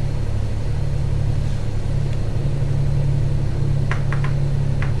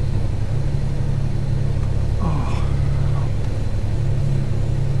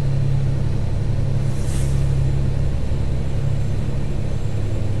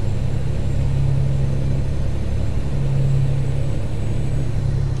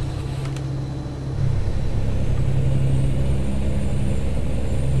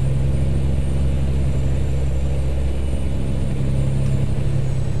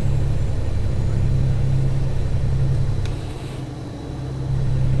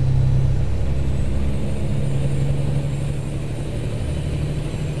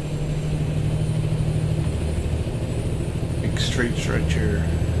 Straight stretch here.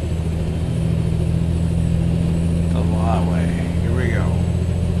 Double highway. Here we go.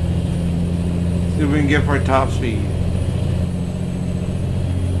 See what we can get for our top speed.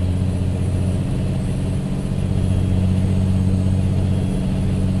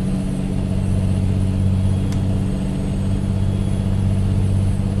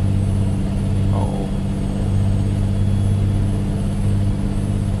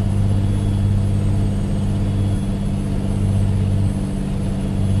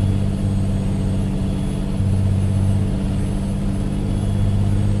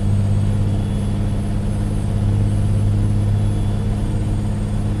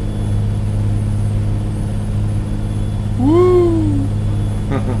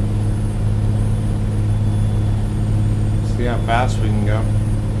 See how fast we can go.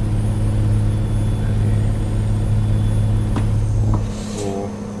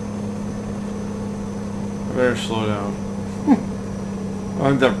 Cool. I better slow down. I'll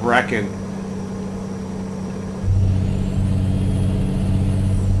end up wrecking.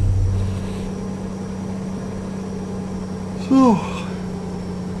 So.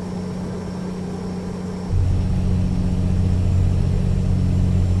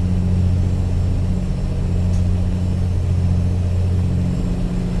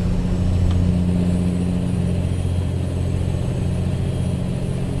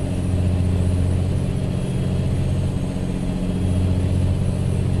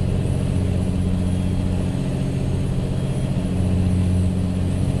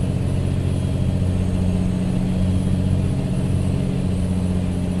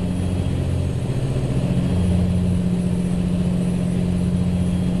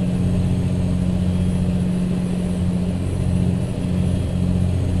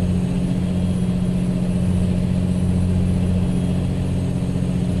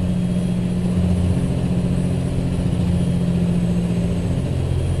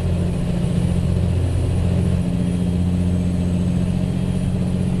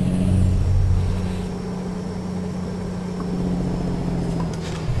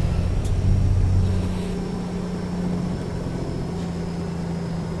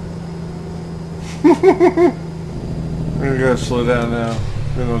 We're gonna slow down now.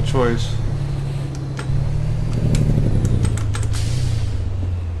 There's no choice.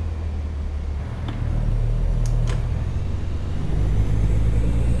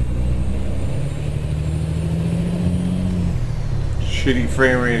 shitty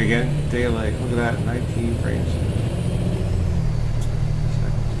frame rate again. Daylight. Look at that. 19 frames.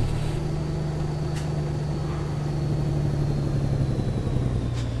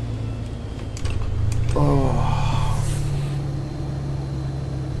 Oh.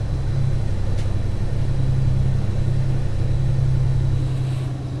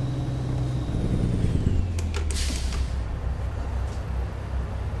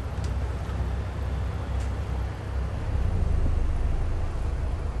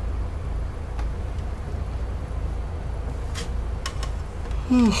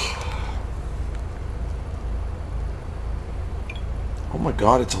 Oh my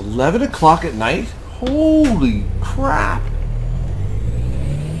god, it's 11 o'clock at night? Holy crap!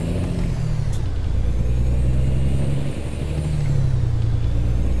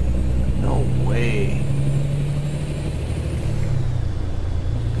 No way.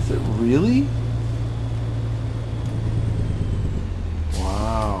 Is it really?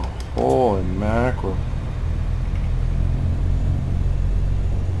 Wow. Holy mackerel.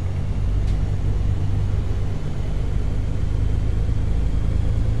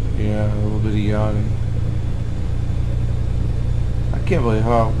 Yeah, a little bit of yawning. I can't believe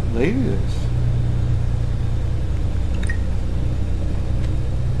how late it is.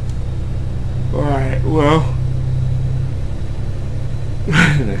 Alright, well.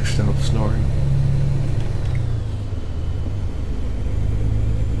 Next stop, snoring.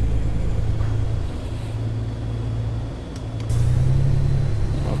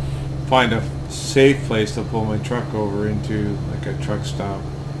 I'll find a safe place to pull my truck over into, like a truck stop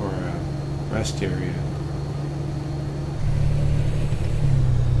or a rest area.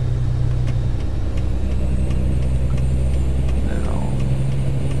 And I'll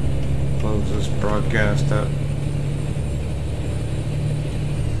close this broadcast up.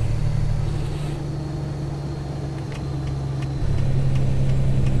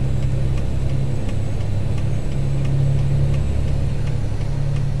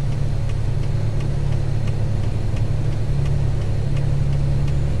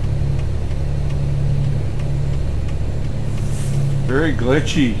 Very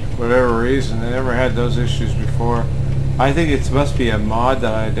glitchy, for whatever reason. I never had those issues before. I think it must be a mod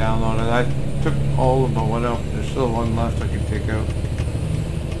that I downloaded. I took all of them, one out. There's still one left I can take out.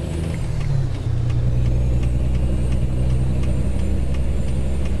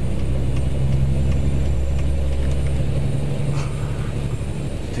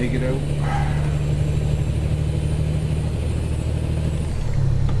 Take it out.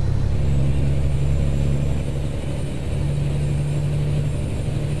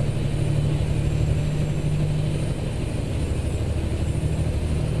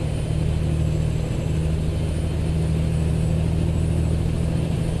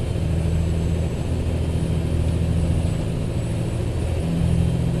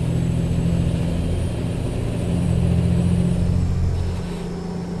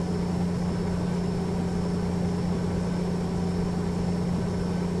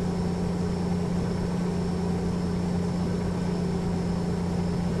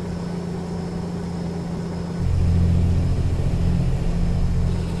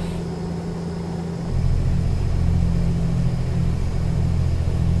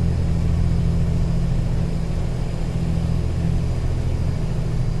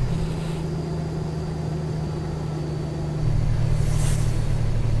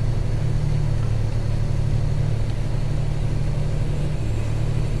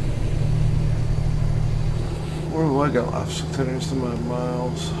 What do I got left? 600 some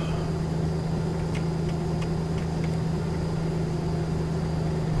miles.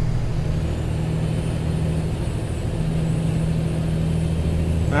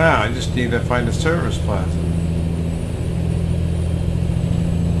 Ah, I just need to find a service plaza.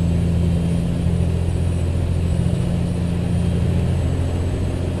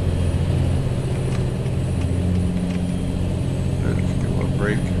 Let's give it a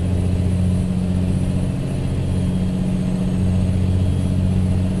break.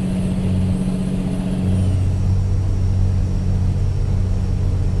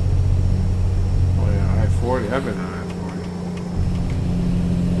 I've been on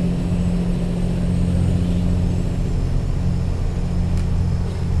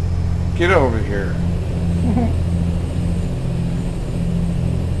I-40. Get over here.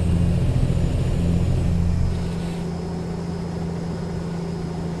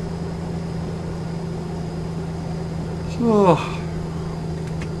 Oh.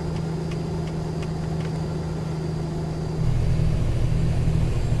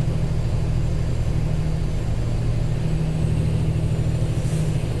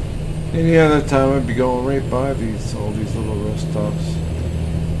 Any other time I'd be going right by all these little rest stops.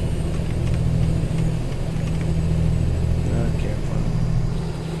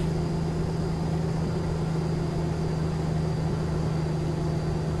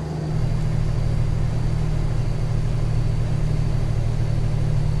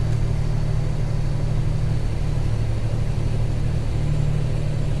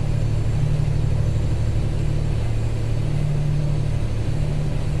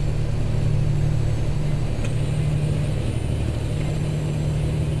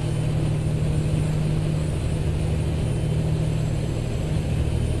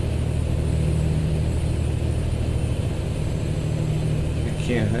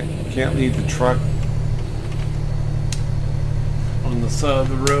 I can't leave the truck on the side of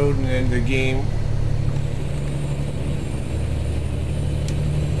the road and end the game.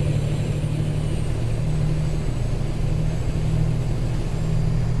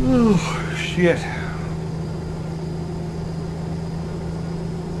 Oh, shit.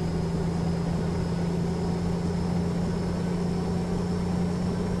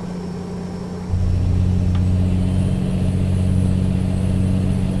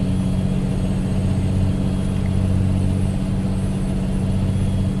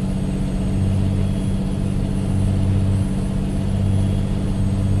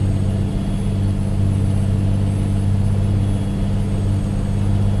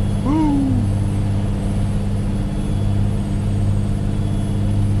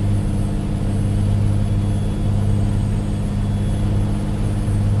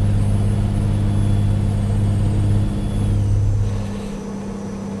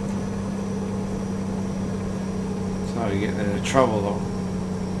 You're getting into trouble though.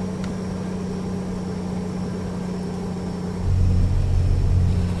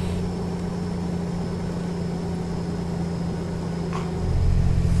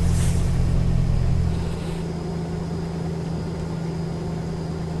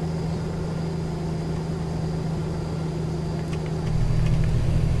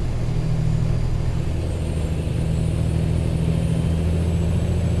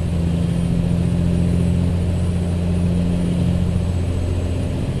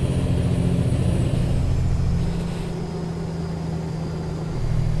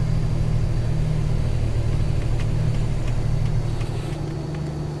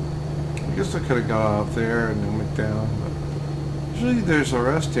 I guess I could have got off there and then went down, but usually there's a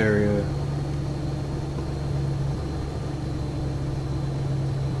rest area.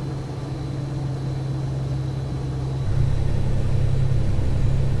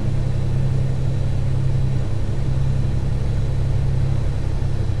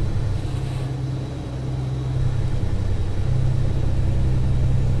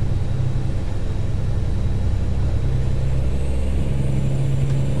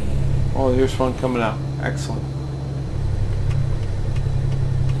 Oh, there's one coming out. Excellent.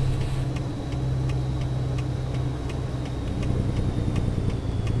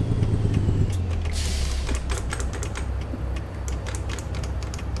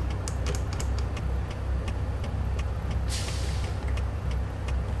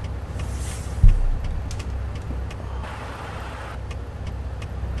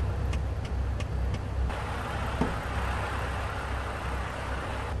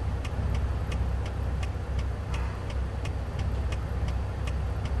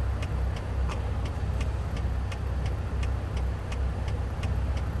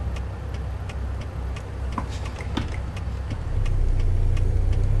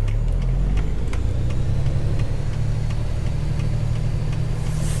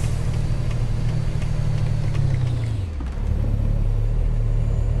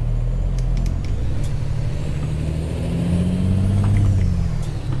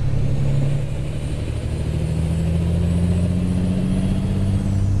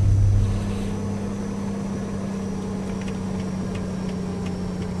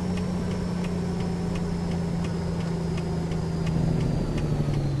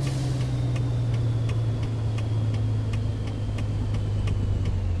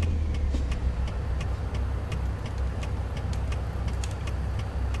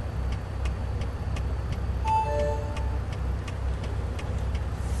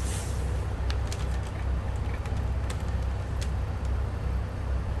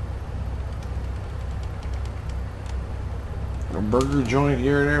 A burger joint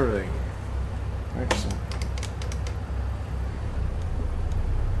here and everything. Excellent.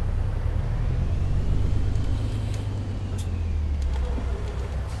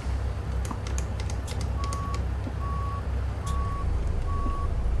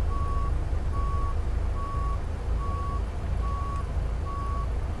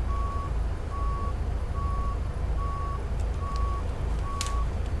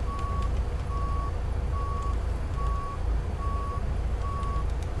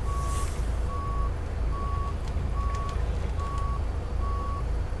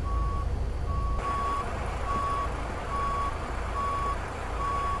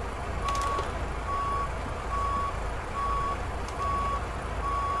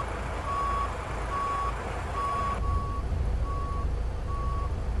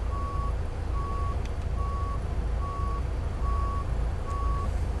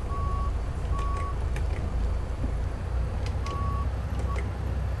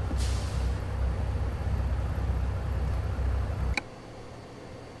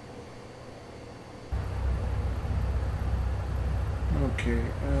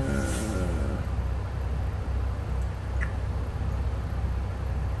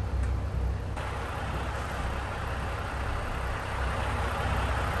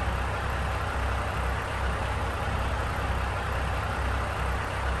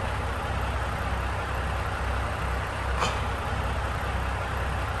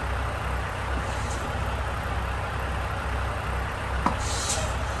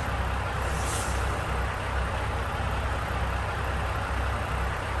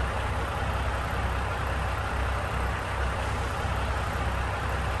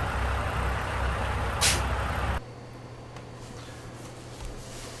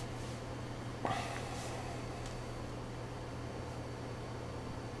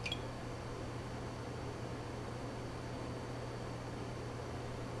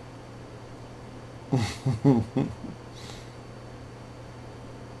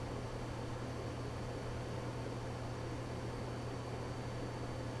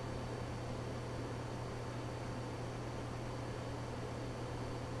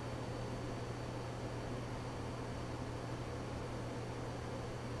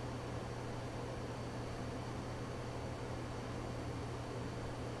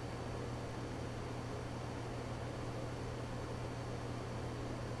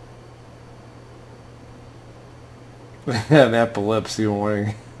 An epilepsy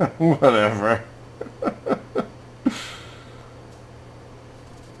warning. Whatever.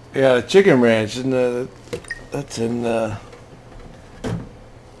 Yeah, the chicken ranch, and that's in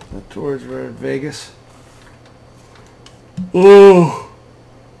towards where in Vegas. Oh,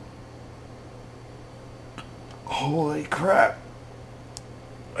 holy crap!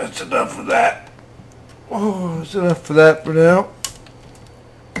 That's enough of that. Oh, that's enough for that for now.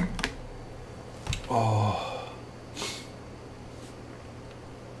 Oh.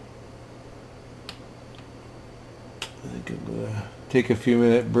 I think I'm gonna take a few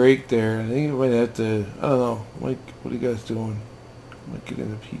minute break there. I think I might have to, I don't know, Mike, what are you guys doing? I might get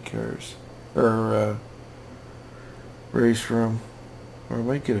in the P cars or race room, or I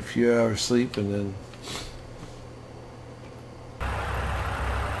might get a few hours sleep and then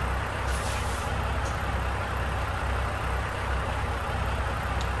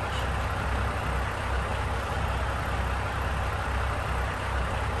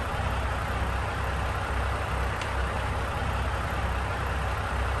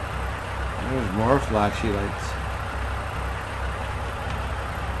there's more flashy lights.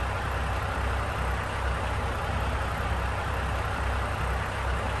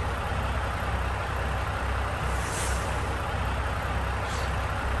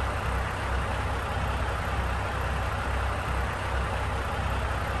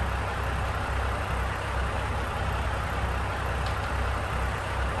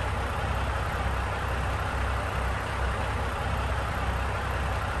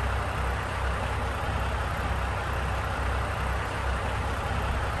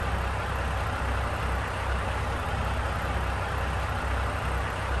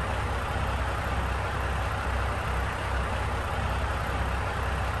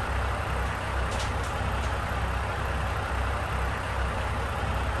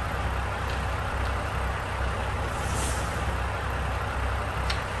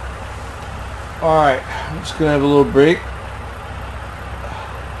 Alright, I'm just going to have a little break.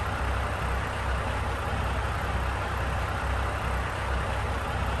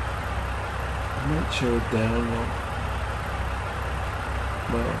 I might show it down.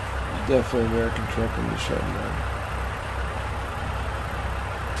 Well, definitely American truck I'm just shutting down.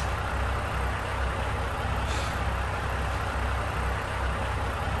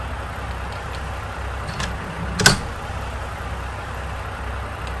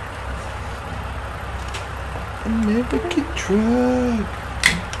 American truck.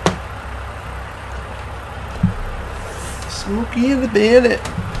 Smokey and the Bandit.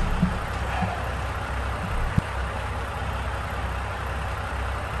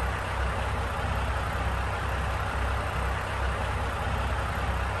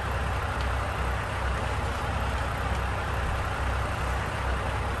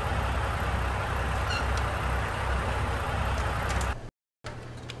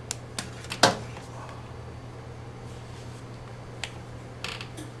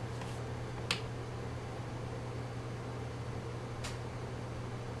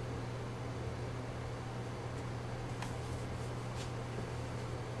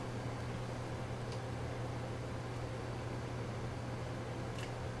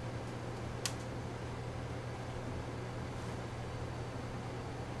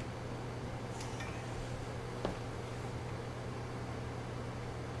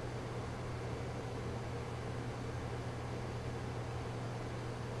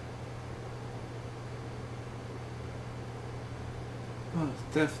 Oh, it's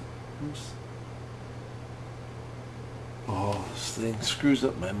definitely. Oh, this thing screws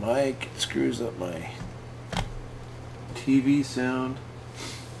up my mic. It screws up my TV sound.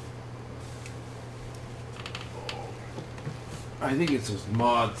 I think it's those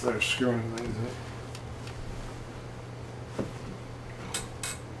mods that are screwing things up.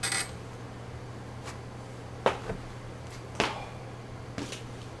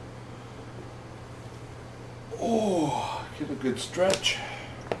 Oh, get a good stretch.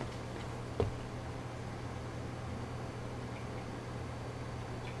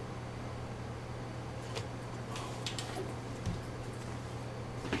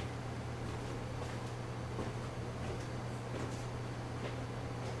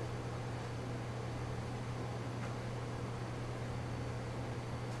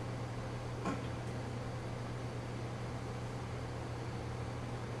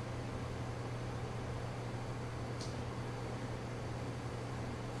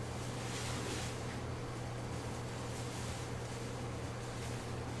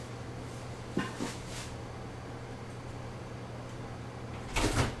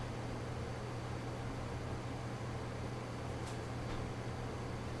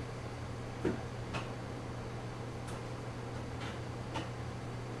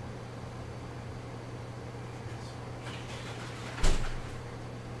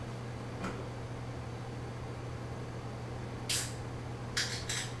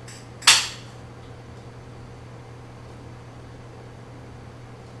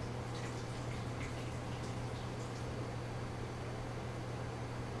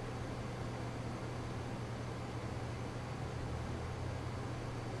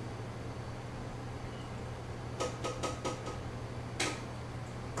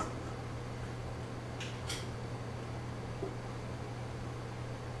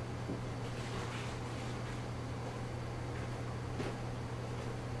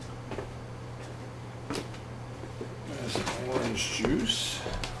 orange juice.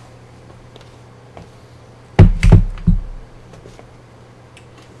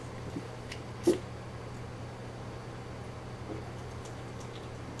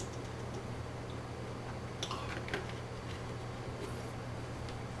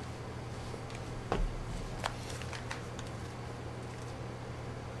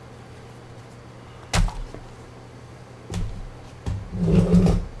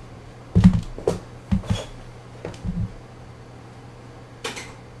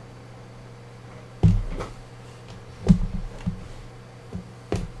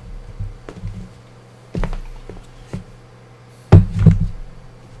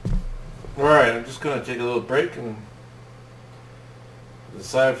 Alright, I'm just going to take a little break and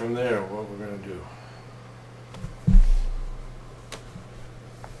decide from there what we're going to do.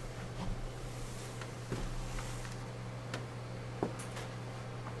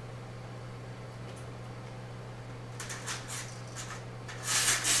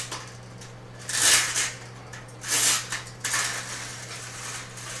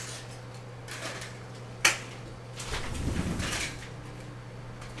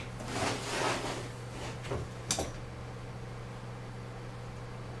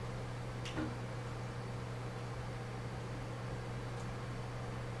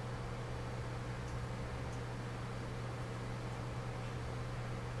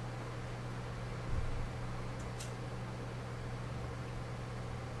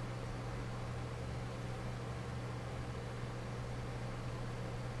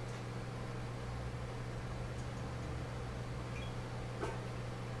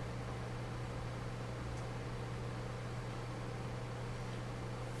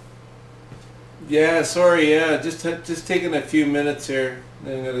 Yeah, sorry, yeah, just taking a few minutes here.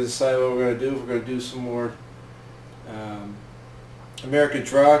 Then I'm going to decide what we're going to do. If we're going to do some more American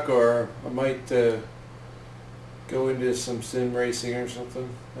truck, or I might go into some sim racing or something.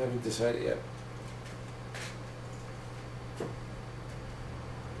 I haven't decided yet.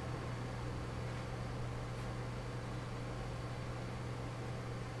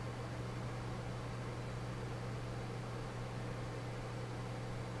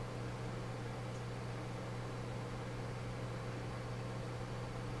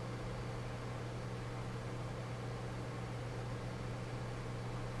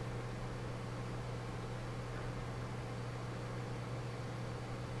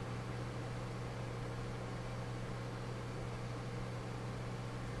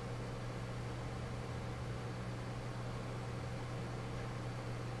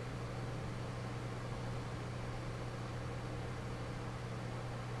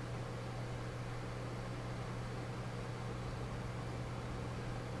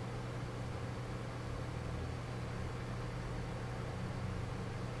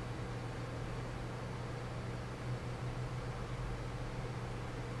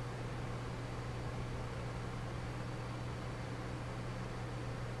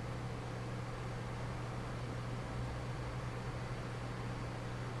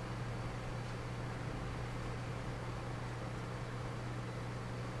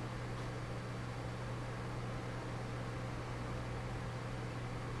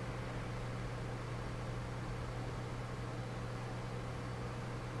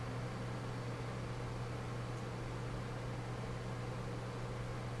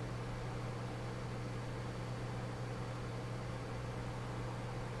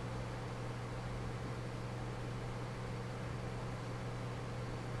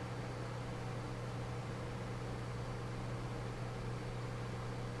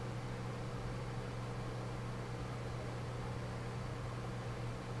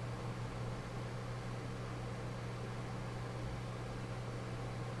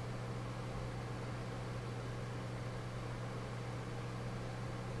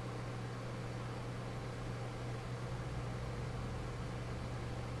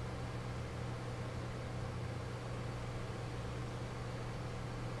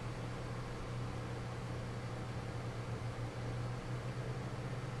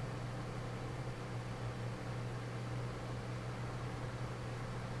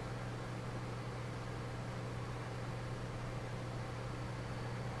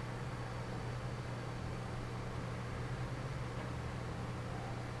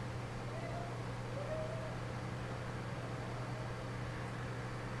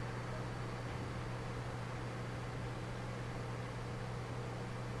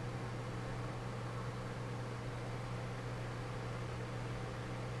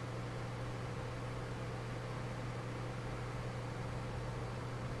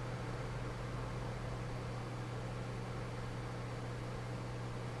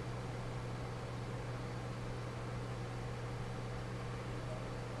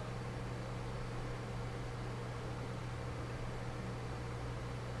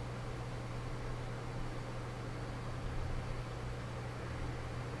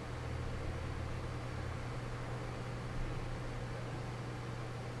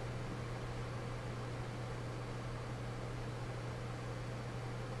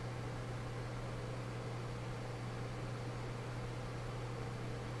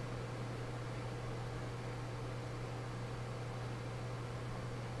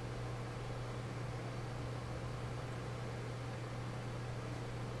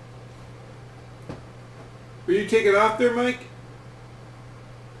 Will you take it off there, Mike?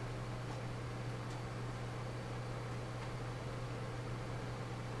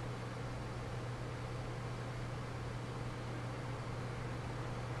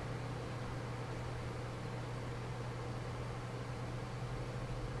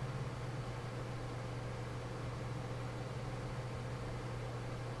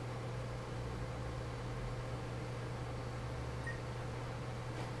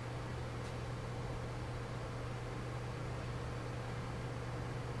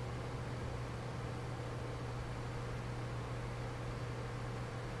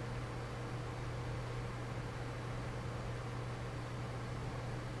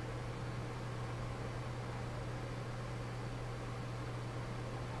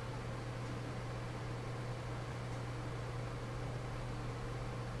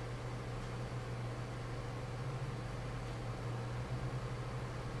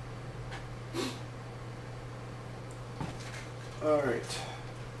 All right.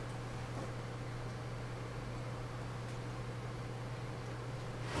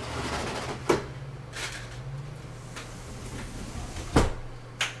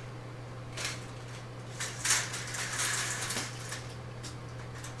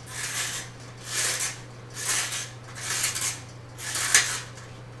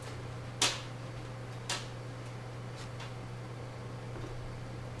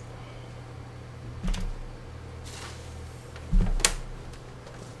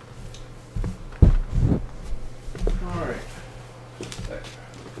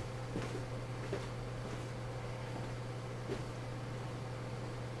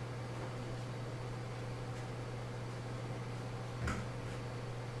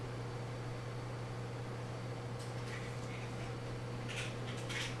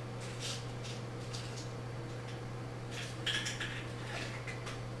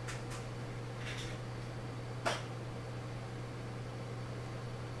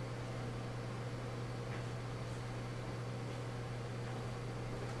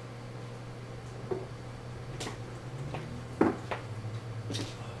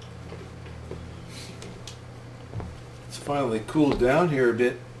 Finally cooled down here a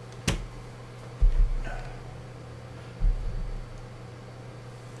bit.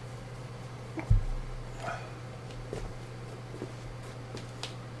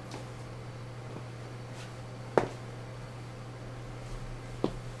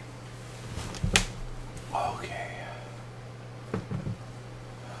 Okay.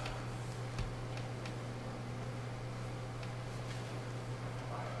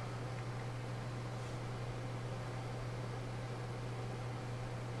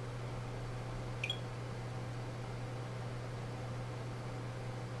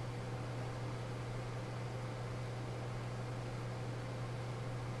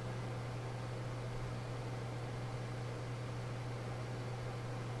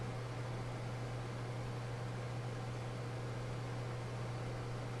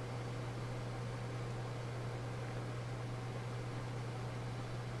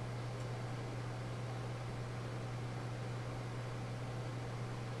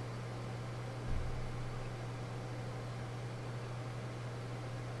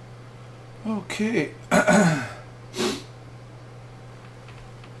 Okay.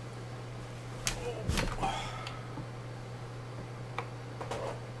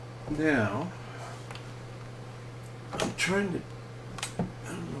 Now, I'm trying to, I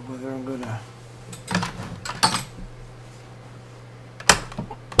don't know whether I'm gonna,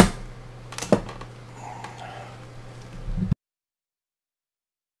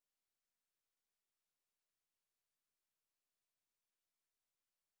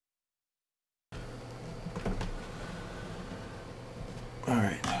 all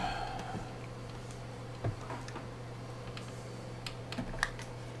right.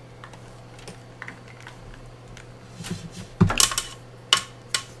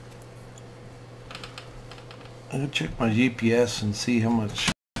 I'm gonna check my GPS and see how long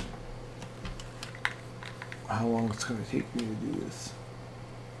it's gonna take me to do this.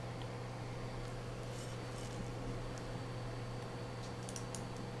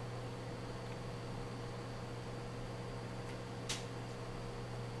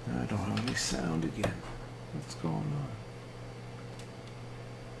 I don't have any sound again. What's going on?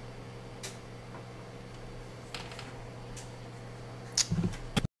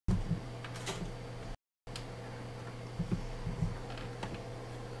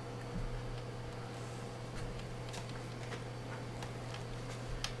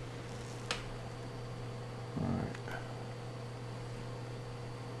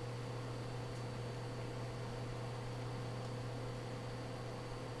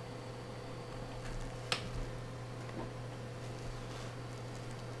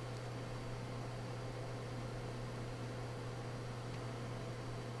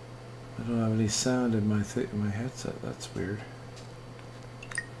 don't have any sound in my headset. That's weird.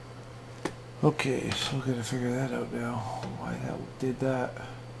 Okay, so we're gonna figure that out now. Why that did that?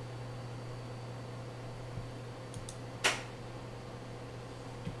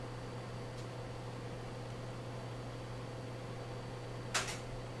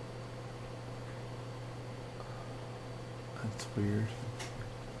 That's weird.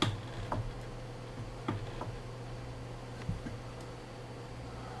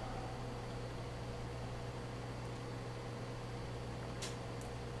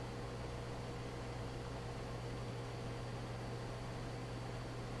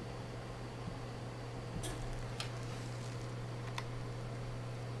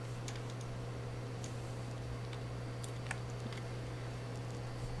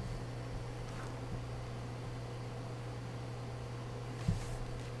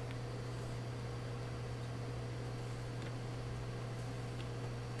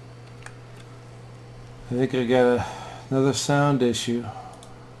 I think I got another sound issue.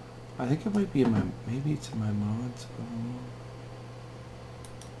 I think it might be in my, maybe it's in my mods.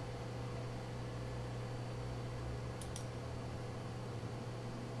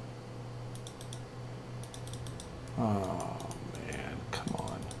 Oh man, come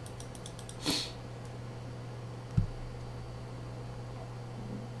on.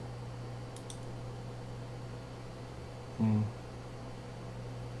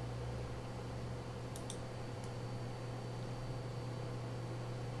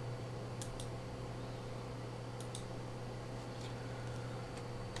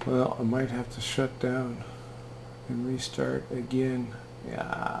 Well, I might have to shut down and restart again.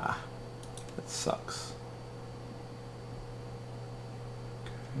 Yeah, that sucks.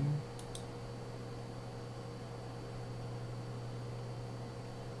 Okay.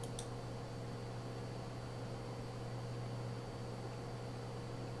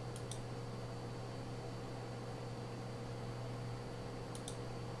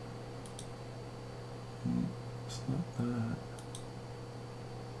 It's not that.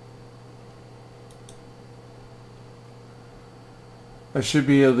 I should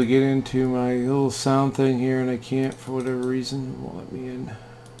be able to get into my little sound thing here, and I can't for whatever reason. It won't let me in.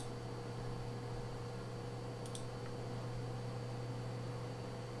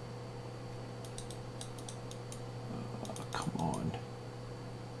 Come on.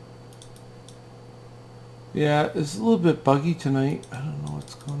 Yeah, it's a little bit buggy tonight. I don't know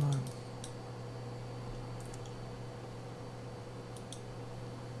what's going on.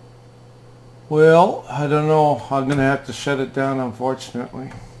 Well, I don't know. I'm going to have to shut it down,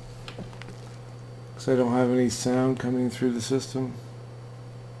 unfortunately. Because I don't have any sound coming through the system.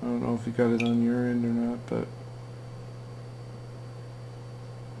 I don't know if you got it on your end or not, but...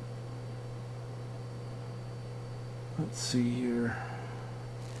 Let's see here.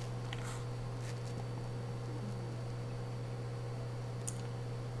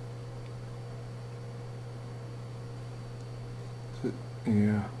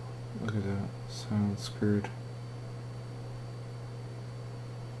 Yeah, look at that. Sounds screwed.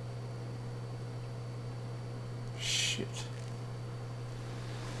 Shit.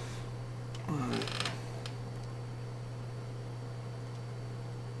 Alright.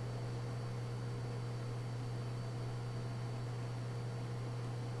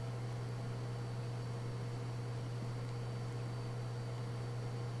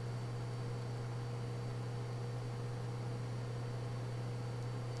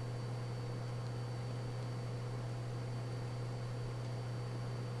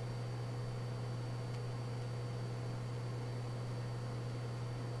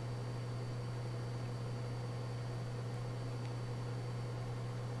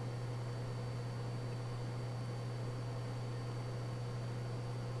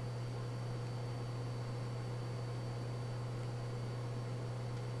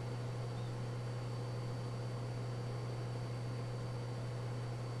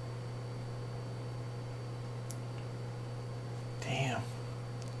 Damn.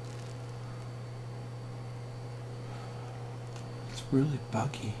 It's really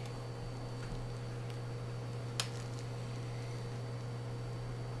buggy.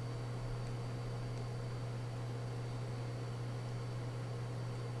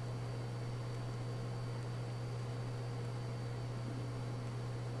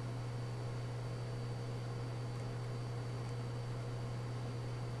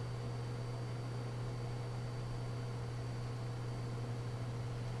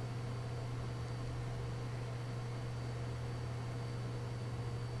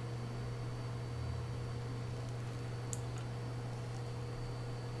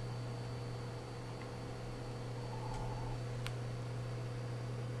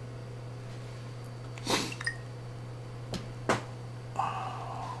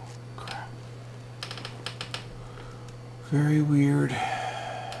 Very weird.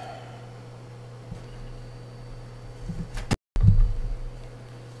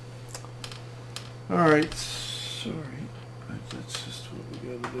 All right.